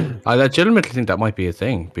 I legitimately think that might be a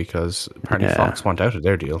thing because apparently Fox want out of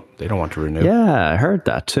their deal. They don't want to renew. Yeah, I heard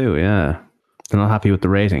that too, yeah. They're not happy with the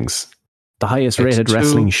ratings. The highest rated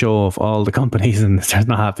wrestling show of all the companies, and they're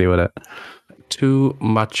not happy with it. Too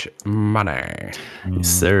much money. Yes,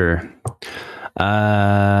 sir.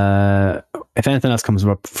 If anything else comes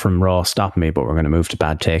up from Raw, stop me, but we're going to move to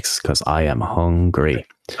bad takes because I am hungry.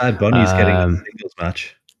 Bad Bunny's getting a singles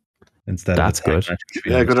match instead. That's of good.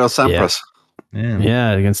 Yeah, good old Sampras.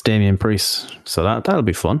 Yeah, against Damian Priest. So that'll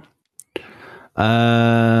be fun.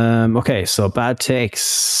 Okay, so bad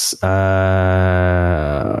takes.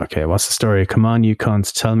 Okay, what's the story? Come on, you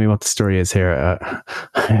cunts, tell me what the story is here.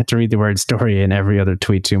 I had to read the word story in every other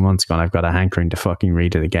tweet 2 months ago, and I've got a hankering to fucking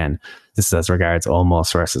read it again. This is as regards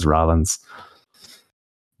Omos versus Rollins.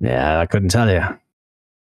 Yeah, I couldn't tell you.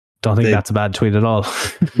 Don't think that's a bad tweet at all.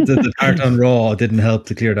 the part on Raw didn't help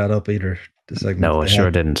to clear that up either. No, it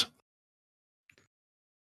sure didn't.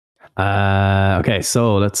 Okay,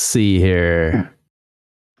 so let's see here.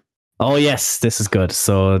 Oh yes, this is good.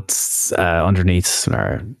 So it's underneath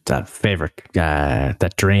that favorite,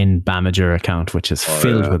 that Drain Bamager account, which is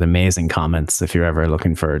filled with amazing comments. If you're ever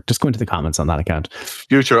looking for, just go into the comments on that account.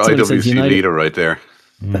 Future IWC leader right there.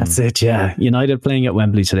 That's it, yeah. United playing at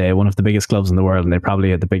Wembley today, one of the biggest clubs in the world, and they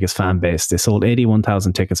probably had the biggest fan base. They sold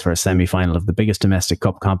 81,000 tickets for a semi-final of the biggest domestic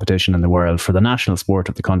cup competition in the world for the national sport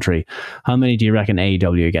of the country. How many do you reckon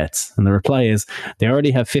AEW gets? And the reply is, they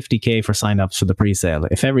already have 50k for sign-ups for the pre-sale.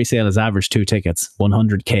 If every sale is average 2 tickets,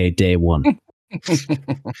 100k day 1.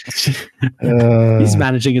 He's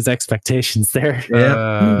managing his expectations there.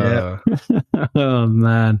 Yeah. Oh,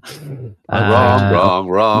 man.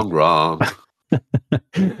 Wrong.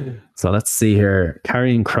 So let's see here.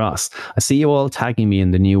 Karrion Kross. I see you all tagging me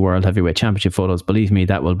in the new World Heavyweight Championship photos. Believe me,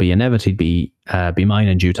 that will be inevitably be mine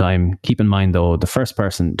in due time. Keep in mind, though, the first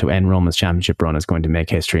person to end Roman's championship run is going to make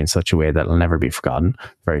history in such a way that it'll never be forgotten.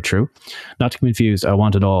 Very true. Not to be confused, I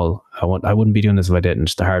want it all. I wouldn't be doing this if I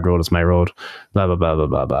didn't. The hard road is my road. Blah, blah, blah, blah,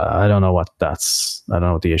 blah, blah. I don't know what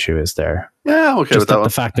the issue is there. Yeah, okay. Just the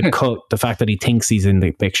fact that he thinks he's in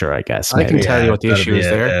the picture, I guess. I can tell you what the issue is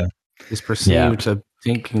there. Yeah. Is perceived to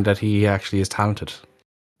thinking that he actually is talented.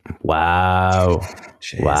 Wow.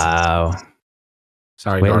 Jesus. Wow.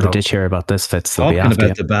 Sorry, wait till the ditch hear about this, Fitz. Talking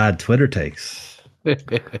about the bad Twitter takes.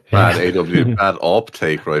 Bad bad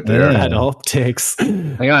uptake right there. Bad uptakes.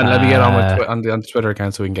 Hang on, let me get on the Twitter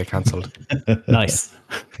account so we can get cancelled. Nice.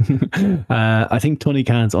 I think Tony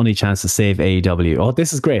Khan's only chance to save AEW. Oh,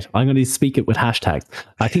 this is great. I'm going to speak it with hashtag.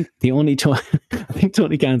 I think Tony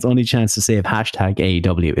Khan's only chance to save hashtag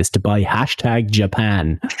AEW is to buy hashtag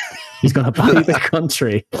Japan. He's going to buy the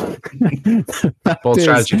country. Bold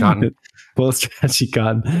strategy, Cotton. Bold strategy,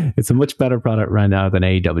 Cotton. It's a much better product right now than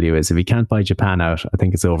AEW is. If he can't buy Japan out, I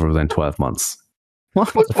think it's over within 12 months.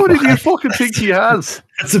 What do you fucking think he has?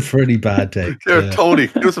 That's a pretty bad take. Here, Tony,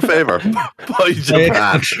 do us a favor. Buy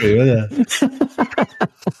Japan.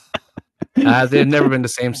 They've never been the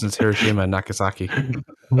same since Hiroshima and Nagasaki.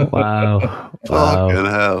 Wow. Fucking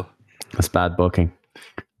hell. That's bad booking.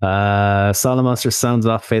 Solomonster sounds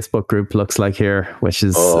off Facebook group looks like here, which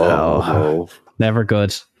is never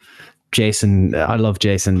good. Jason, I love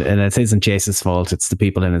Jason, and it isn't Jason's fault. It's the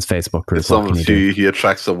people in his Facebook group. He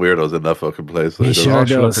attracts some weirdos in that fucking place. He sure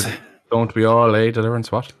does. Don't we all,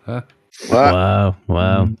 Deliverance? What? Huh? Wow.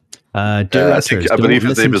 Dear wrestlers, I believe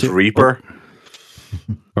his name is Reaper.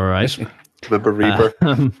 All right. Remember Reaper?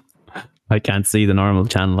 I can't see the normal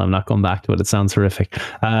channel. I'm not going back to it. It sounds horrific.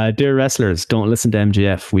 Dear wrestlers, don't listen to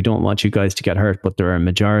MJF. We don't want you guys to get hurt, but there are a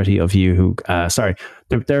majority of you who,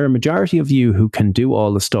 there are a majority of you who can do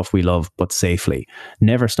all the stuff we love, but safely.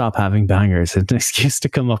 Never stop having bangers. It's an excuse to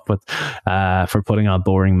come up with for putting on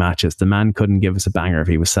boring matches. The man couldn't give us a banger if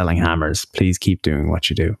he was selling hammers. Please keep doing what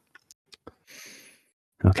you do.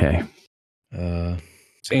 Okay.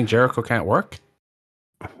 Saying Jericho can't work?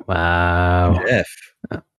 Wow. MJF.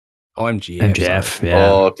 Oh, MJF. Yeah.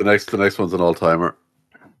 Oh, the next one's an all-timer.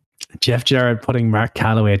 Jeff Jarrett putting Mark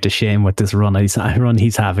Calloway to shame with this run he's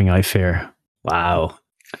having, I fear. Wow.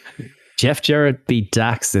 Jeff Jarrett beat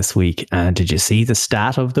Dax this week, and did you see the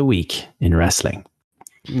stat of the week in wrestling?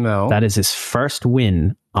 No. That is his first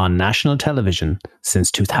win on national television since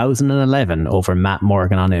 2011 over Matt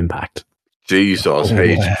Morgan on Impact. Jesus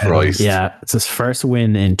H. Christ. Yeah, it's his first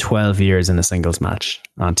win in 12 years in a singles match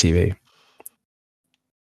on TV.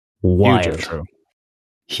 Wild.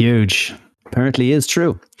 Huge. Apparently is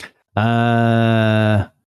true. I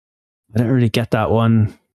didn't really get that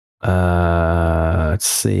one. Let's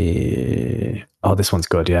see. Oh, this one's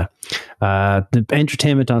good, yeah. The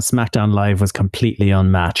entertainment on SmackDown Live was completely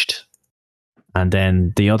unmatched. And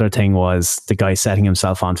then the other thing was the guy setting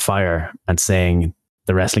himself on fire and saying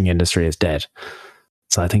the wrestling industry is dead.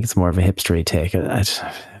 So I think it's more of a hipstery take.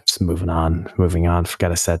 Just moving on.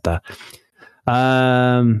 Forget I said that.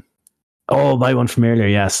 Oh, buy one from earlier.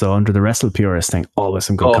 Yeah. So under the Wrestle Purist thing, always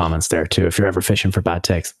some good comments there too. If you're ever fishing for bad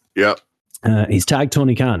takes. Yeah. He's tagged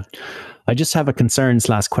Tony Khan. I just have a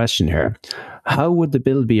concern/question here. How would the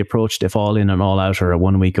build be approached if All In and All Out are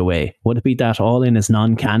 1 week away? Would it be that All In is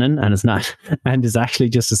non-canon and is actually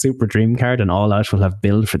just a Super Dream card, and All Out will have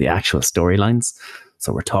build for the actual storylines?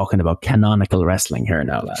 So we're talking about canonical wrestling here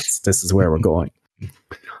now, lads. This is where we're going.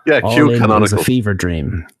 Yeah, cute canonical. Was a fever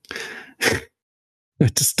dream. I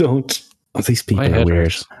just don't. Oh, these people are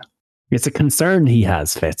weird. It's a concern he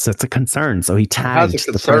has, Fitz. It's a concern. So he tagged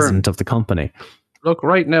the president of the company. Look,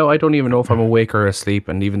 right now, I don't even know if I'm awake or asleep,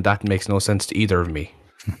 and even that makes no sense to either of me.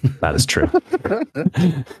 That is true.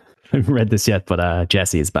 I haven't read this yet, but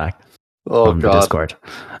Jesse is back. Oh, on God. The Discord.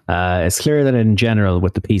 It's clear that in general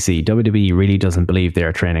with the PC, WWE really doesn't believe they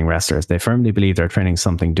are training wrestlers. They firmly believe they're training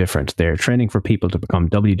something different. They're training for people to become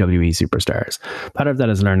WWE superstars. Part of that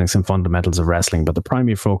is learning some fundamentals of wrestling, but the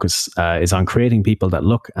primary focus is on creating people that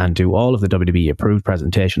look and do all of the WWE approved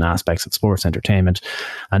presentation aspects of sports entertainment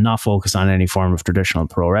and not focus on any form of traditional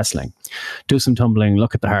pro wrestling. Do some tumbling,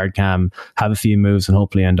 look at the hard cam, have a few moves and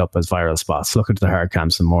hopefully end up as viral spots. Look at the hard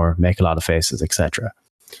cam some more, make a lot of faces, etc.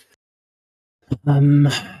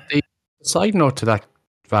 The side note to that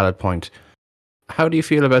valid point, how do you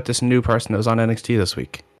feel about this new person that was on NXT this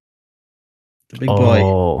week? The big boy.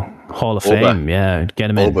 Hall of Fame, yeah. Get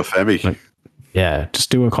him in. Femi. Yeah, just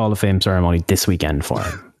do a Hall of Fame ceremony this weekend for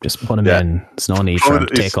him. Just put him in. There's no need for him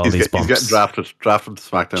to take all these bumps. He's getting drafted to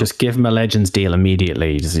SmackDown. Just give him a Legends deal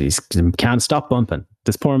immediately. He can't stop bumping.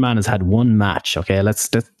 This poor man has had one match, okay? Let's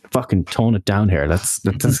fucking tone it down here. Let's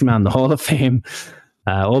this man, the Hall of Fame.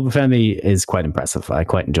 Obafemi is quite impressive. I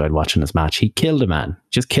quite enjoyed watching this match. He killed a man.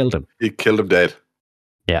 Just killed him. He killed him dead.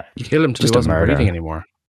 Yeah. He killed him till he wasn't breathing anymore.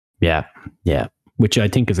 Yeah. Yeah. Which I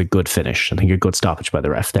think is a good finish. I think a good stoppage by the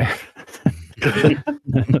ref there.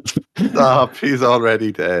 Stop. He's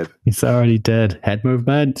already dead. He's already dead. Head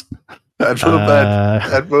movement. Head movement.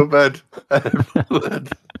 Head movement. Head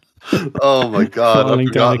movement. Oh my God. Falling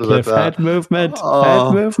down a cliff. Head movement.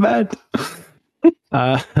 Head movement.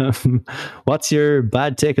 What's your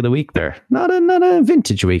bad take of the week there? Not a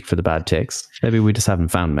vintage week for the bad takes. Maybe we just haven't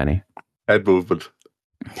found many. Head movement.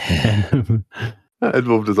 Head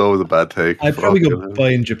movement is always a bad take. I'd probably go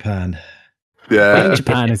buy in Japan. Yeah. Buy in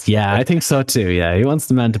Japan is, yeah, I think so too. Yeah, he wants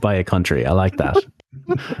the man to buy a country. I like that.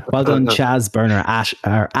 Well done, Chaz Burner at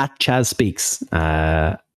Chaz Speaks.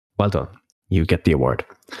 Well done. You get the award.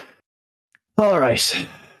 All right.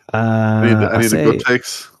 Any of the good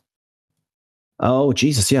takes? Oh,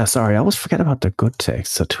 Jesus. Yeah, sorry. I always forget about the good takes.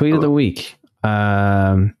 So, tweet of the week. There's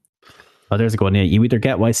a good one. Yeah, you either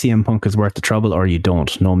get why CM Punk is worth the trouble or you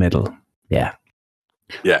don't. No middle. Yeah.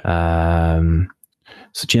 Yeah.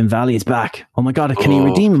 So Jim Valley is back. Oh my God, can he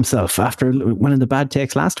redeem himself after winning the bad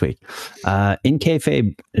takes last week? In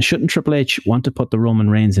kayfabe, shouldn't Triple H want to put Roman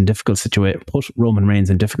Reigns in difficult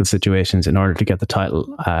situations in order to get the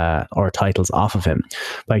title or titles off of him?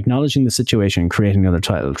 By acknowledging the situation and creating another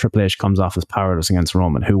title, Triple H comes off as powerless against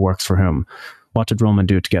Roman, who works for him. What did Roman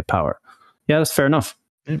do to get power? Yeah, that's fair enough.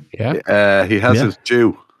 Yeah, he has his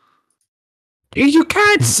due. You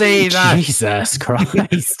can't say that. Jesus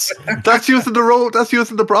Christ! That's using the road. That's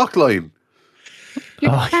using the Brock line. You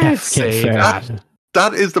can't say that.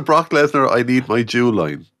 That is the Brock Lesnar. I need my due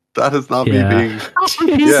line. That is not me being.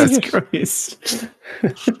 Jesus Christ!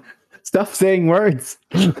 Stop saying words.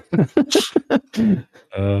 You can't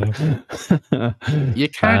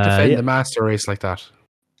defend the master race like that.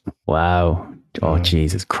 Wow! Oh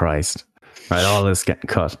Jesus Christ! Right, all this getting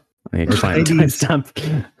cut. I need to try and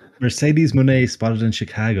timestamp. Mercedes Moné spotted in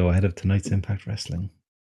Chicago ahead of tonight's Impact Wrestling.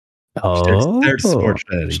 Oh, there's sports.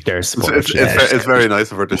 It's very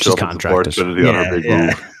nice of her to show up support on her big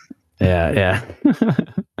move. Yeah.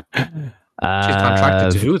 She's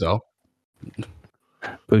contracted to who though?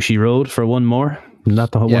 Bushi Road for one more.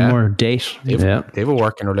 Not the whole one more date. They have a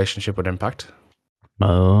working relationship with Impact.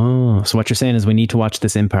 Oh, so what you're saying is we need to watch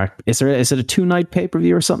this Impact. Is it a 2-night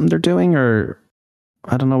pay-per-view or something they're doing, or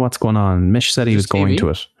I don't know what's going on. Mish said he was going to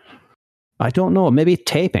it. I don't know. Maybe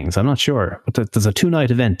tapings. I'm not sure. But there's a 2-night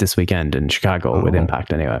event this weekend in Chicago with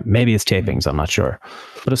Impact anyway. Maybe it's tapings. I'm not sure.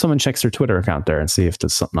 But if someone checks their Twitter account there and see if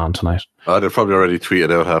there's something on tonight. They've probably already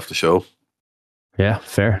tweeted out half the show. Yeah,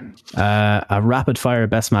 fair. A rapid fire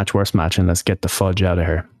best match, worst match, and let's get the fudge out of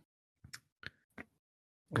here.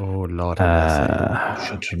 Oh, Lord. I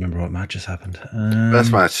should remember what matches happened.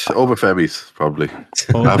 Best match. Obafemi's probably. I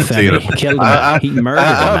haven't seen it. He killed him. He murdered him.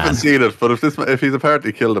 I haven't seen it, but if he's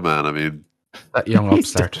apparently killed a man, I mean. That young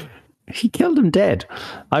upstart. He killed him dead.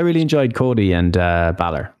 I really enjoyed Cody and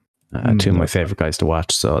Balor. Two of my favorite guys to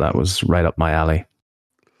watch, so that was right up my alley.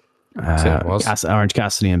 Orange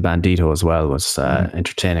Cassidy and Bandito as well was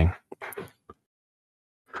entertaining.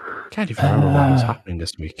 Can't even remember what was happening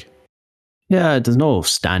this week. Yeah, there's no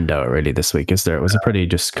standout really this week, is there? It was a pretty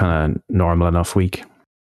just kind of normal enough week.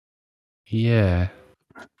 Yeah.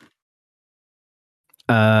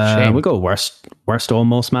 We go worst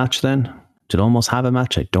almost match then. Did almost have a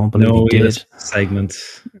match? I don't believe he did. Segment.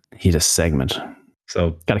 He had a segment.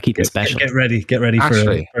 So got to keep it special. Get ready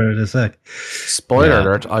Actually, for the sec. Spoiler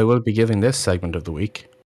alert! I will be giving this segment of the week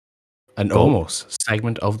an almost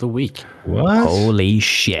segment of the week. What? Holy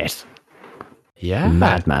shit! Yeah,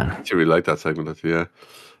 madman. I really like that segment. Yeah.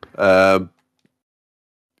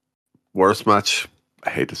 Worst match. I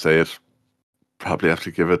hate to say it. Probably have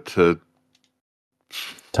to give it to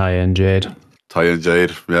Taya and Jade.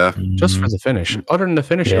 Yeah. Just for the finish. Other than the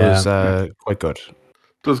finish, it was quite good.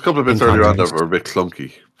 There was a couple of bits earlier on that were a bit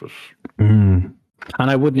clunky, but. And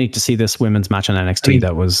I would need to see this women's match on NXT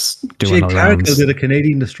that was doing Jade Cargill did a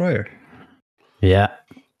Canadian Destroyer. Yeah.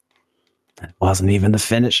 It wasn't even the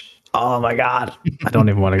finish. Oh my God. I don't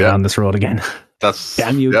even want to go down this road again.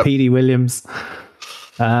 Damn you, Petey Williams.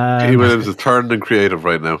 Petey Williams is turned and creative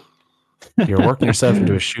right now. You're working yourself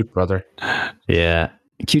into a shoot, brother. Yeah.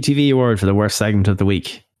 QTV award for the worst segment of the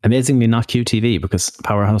week. Amazingly not QTV, because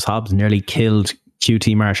Powerhouse Hobbs nearly killed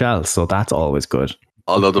QT Marshall, so that's always good.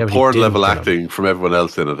 Although the poor level acting from everyone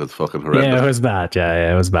else in it is fucking horrendous. Yeah, it was bad.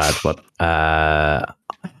 Yeah, it was bad. But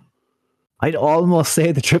I'd almost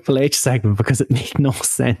say the Triple H segment because it made no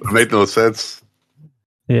sense. It made no sense.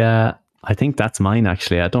 Yeah, I think that's mine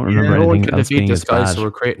actually. I don't remember anything else being as bad. So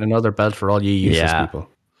we're creating another belt for all you useless people.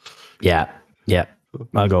 Yeah.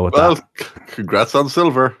 I'll go with that. Well, congrats on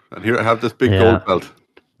silver. And here I have this big gold belt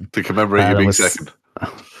to commemorate you being second.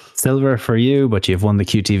 Silver for you, but you've won the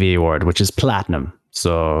QTV award, which is platinum.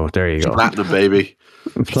 So there you go. Platinum, baby.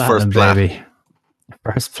 Platinum, baby.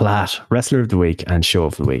 First plat. Wrestler of the week and show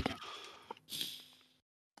of the week.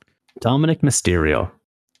 Dominic Mysterio.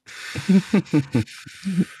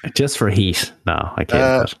 Just for heat. No, I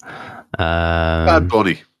can't. Bad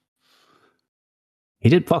Bunny. He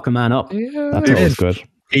did fuck a man up. Yeah, that's always good.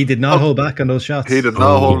 He did not hold back on those shots. He did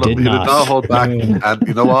not hold back. And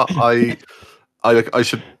you know what?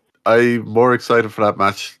 I'm more excited for that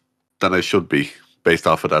match than I should be based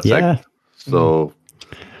off of that segment. So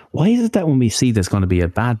why is it that when we see there's going to be a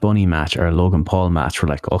Bad Bunny match or a Logan Paul match, we're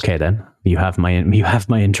like, okay, then you have my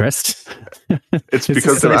interest. It's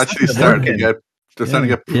because they're actually starting to get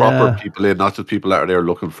proper people in, not just people that are there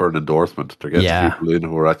looking for an endorsement. They're getting people in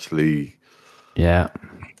who are actually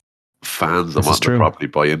fans and want to properly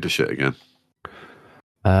buy into shit again.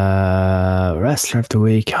 Wrestler of the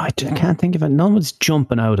week. I can't think of it. No one's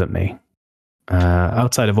jumping out at me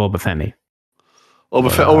outside of Obafemi.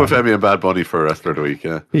 Obafemi and Bad Bunny for rest of the week,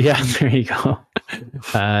 yeah. Yeah, there you go.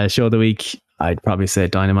 Show of the week, I'd probably say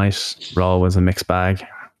Dynamite. Raw was a mixed bag.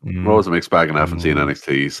 Raw was a mixed bag and I haven't seen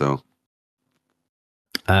NXT, so.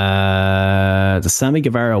 The Sammy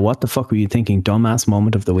Guevara, what the fuck were you thinking? Dumbass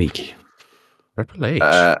moment of the week. Triple H.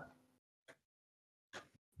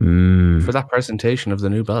 For that presentation of the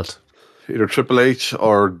new belt. Either Triple H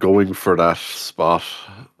or going for that spot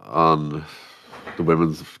on the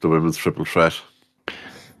women's triple threat.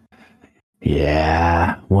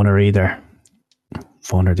 Yeah, one or either.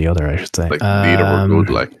 One or the other, I should say. Like neither were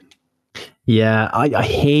good, like. Yeah, I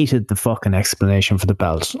hated the fucking explanation for the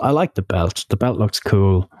belt. I like the belt. The belt looks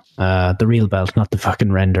cool. The real belt, not the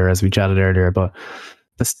fucking render as we chatted earlier, but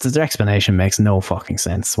the explanation makes no fucking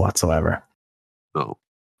sense whatsoever. No.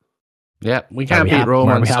 Yeah, we can't beat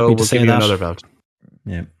Roman, so we'll give you another belt.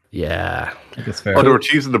 Yeah. I think it's fair. Oh, they were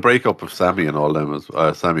teasing the breakup of Sammy and all them, as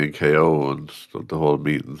Sammy and KO and the whole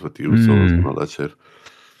meetings with the Usos and all that shit.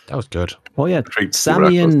 That was good. Oh yeah,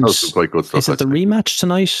 Sammy and quite good stuff, is it the rematch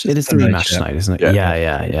tonight? It is the rematch tonight, isn't it?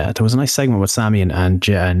 Yeah. There was a nice segment with Sammy and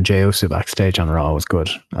Jey Uso backstage on Raw. It was good.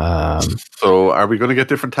 So, are we going to get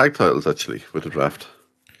different tag titles actually with the draft?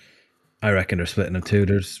 I reckon they're splitting them too.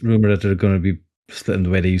 There's rumor that they're going to be splitting the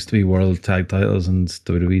way they used to be: world tag titles and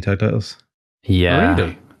WWE tag titles. Yeah,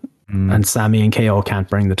 really? And Sammy and KO can't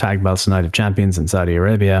bring the tag belts to Night of Champions in Saudi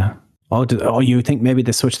Arabia. Oh, you think maybe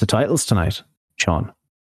they switch the titles tonight, Sean?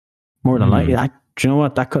 More than likely. Do you know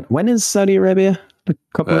what? When is Saudi Arabia? A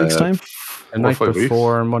couple of weeks' time? The night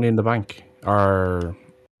before Money in the Bank or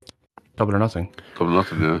Double or Nothing. Double or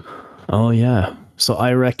Nothing, yeah. Oh, yeah. So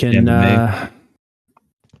I reckon, they're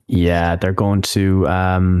going to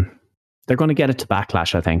get it to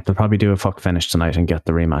Backlash, I think. They'll probably do a fuck finish tonight and get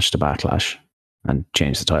the rematch to Backlash and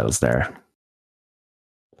change the titles there.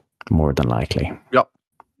 More than likely. Yep.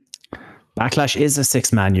 Backlash is a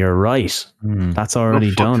 6-man, you're right. That's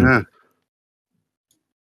already done. Yeah.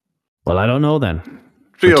 Well, I don't know then.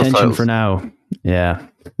 Retention for now. Yeah.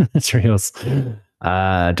 Trios. Do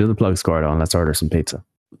the plug score on. Let's order some pizza.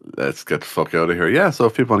 Let's get the fuck out of here. Yeah, so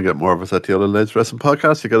if people want to get more of us at the Other Lads Wrestling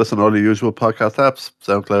Podcast, you get us on all the usual podcast apps,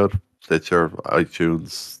 SoundCloud, Stitcher,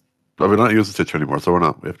 iTunes. Well, we're not using Stitcher anymore, so we're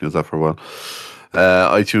not. We haven't used that for a while.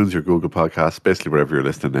 iTunes, your Google Podcasts, basically wherever you're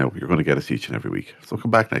listening now, you're going to get us each and every week. So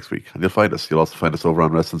come back next week and you'll find us. You'll also find us over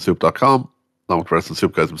on WrestlingSoup.com, along with Wrestling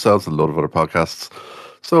Soup guys themselves and a load of other podcasts.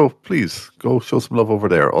 So please go show some love over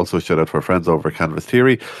there. Also, shout out to our friends over at Canvas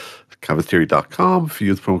Theory, canvastheory.com. If you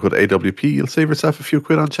use promo code AWP, you'll save yourself a few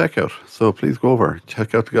quid on checkout. So please go over,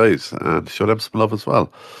 check out the guys, and show them some love as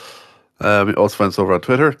well. You also find us over on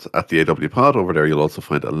Twitter at the AW Pod. Over there, you'll also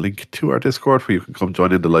find a link to our Discord where you can come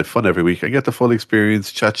join in the live fun every week and get the full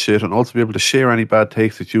experience, chat shit, and also be able to share any bad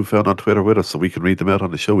takes that you found on Twitter with us so we can read them out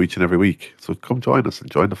on the show each and every week. So come join us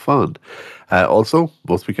and join the fun. Also,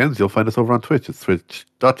 most weekends, you'll find us over on Twitch. It's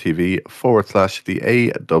twitch.tv/the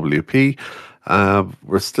AWP.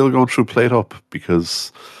 We're still going through Plate Up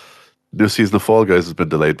because new season of Fall Guys has been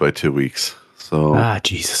delayed by 2 weeks. So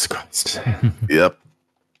Jesus Christ. Yep.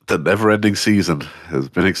 The never-ending season has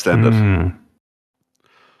been extended.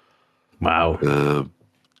 Wow.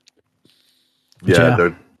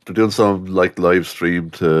 They're doing some like live stream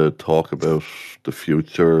to talk about the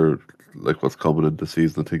future, like what's coming in the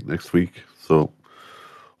season, I think next week. So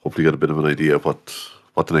hopefully get a bit of an idea of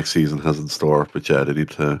what the next season has in store. But yeah, they need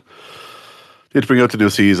to bring out the new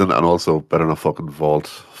season and also better not fucking vault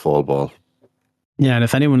Fall Ball. Yeah, and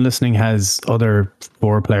if anyone listening has other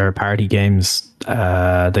 4-player party games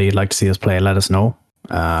that you'd like to see us play, let us know.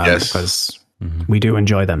 Yes. Because we do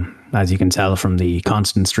enjoy them, as you can tell from the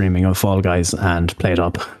constant streaming of Fall Guys and Plate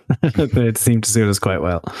Up. It seemed to suit us quite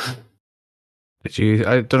well.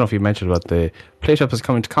 I don't know if you mentioned about the Plate Up is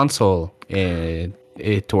coming to console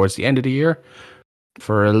towards the end of the year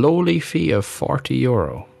for a lowly fee of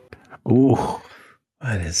 €40. Ooh.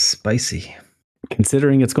 That is spicy.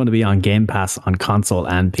 Considering it's going to be on Game Pass on console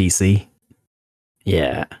and PC.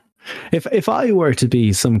 Yeah. If I were to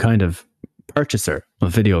be some kind of purchaser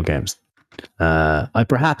of video games, I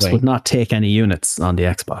perhaps would not take any units on the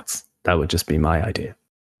Xbox. That would just be my idea.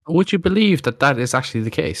 Would you believe that is actually the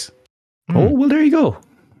case? Oh, well, there you go.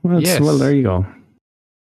 Well, there you go.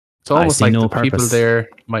 It's almost like the people there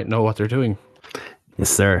might know what they're doing. Yes,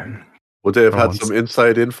 sir. Would they have had some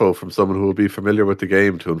inside info from someone who will be familiar with the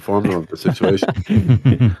game to inform them of the situation?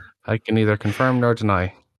 I can neither confirm nor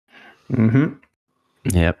deny. Mm-hmm.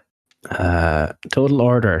 Yep. Total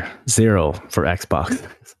order 0 for Xbox.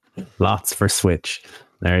 Lots for Switch.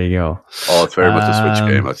 There you go. Oh, it's very much a Switch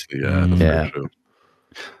game, actually. Yeah, that's very true.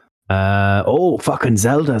 Fucking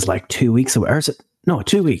Zelda is like 2 weeks away. Or is it? No,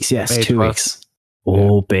 2 weeks. Yes, May 2 weeks.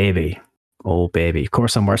 Oh, baby. Of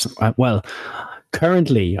course, I'm worse. Well,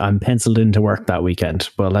 currently, I'm penciled into work that weekend,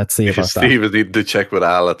 but let's see about that. Steve is needing to check with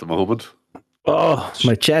Al at the moment. Oh,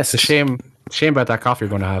 my chest. It's a shame about that cough you're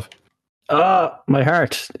going to have. Oh, my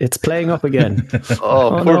heart. It's playing up again.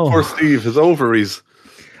 Poor Steve. His ovaries.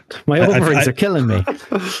 My ovaries are killing me.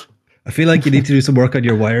 I feel like you need to do some work on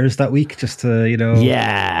your wires that week, just to,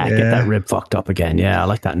 Yeah, get that rib fucked up again. Yeah, I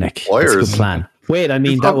like that, Nick. Wires? That's a good plan. Wait, I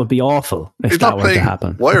mean, that would be awful if that were to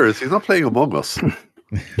happen. Wires. He's not playing Among Us.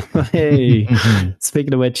 Hey,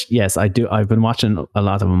 speaking of which, yes, I do. I've been watching a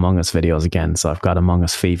lot of Among Us videos again, so I've got Among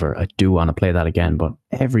Us fever. I do want to play that again, but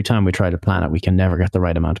every time we try to plan it, we can never get the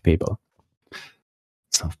right amount of people.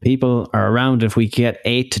 So if people are around, if we get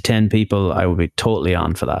 8 to 10 people, I would be totally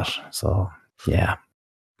on for that. So yeah.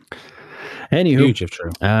 Anywho, huge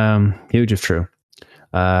if true.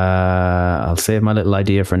 I'll save my little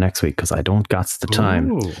idea for next week because I don't got the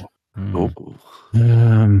time. Oh.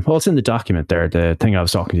 Well, it's in the document there. The thing I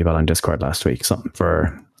was talking to you about on Discord last week, something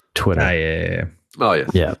for Twitter. Yeah. Oh, yes.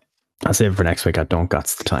 Yeah. I'll save it for next week. I don't got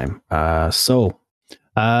the time. So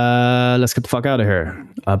let's get the fuck out of here.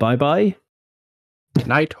 Bye-bye.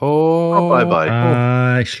 Night ho.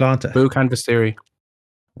 Bye-bye. Slánta. Boo canvas theory.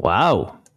 Wow.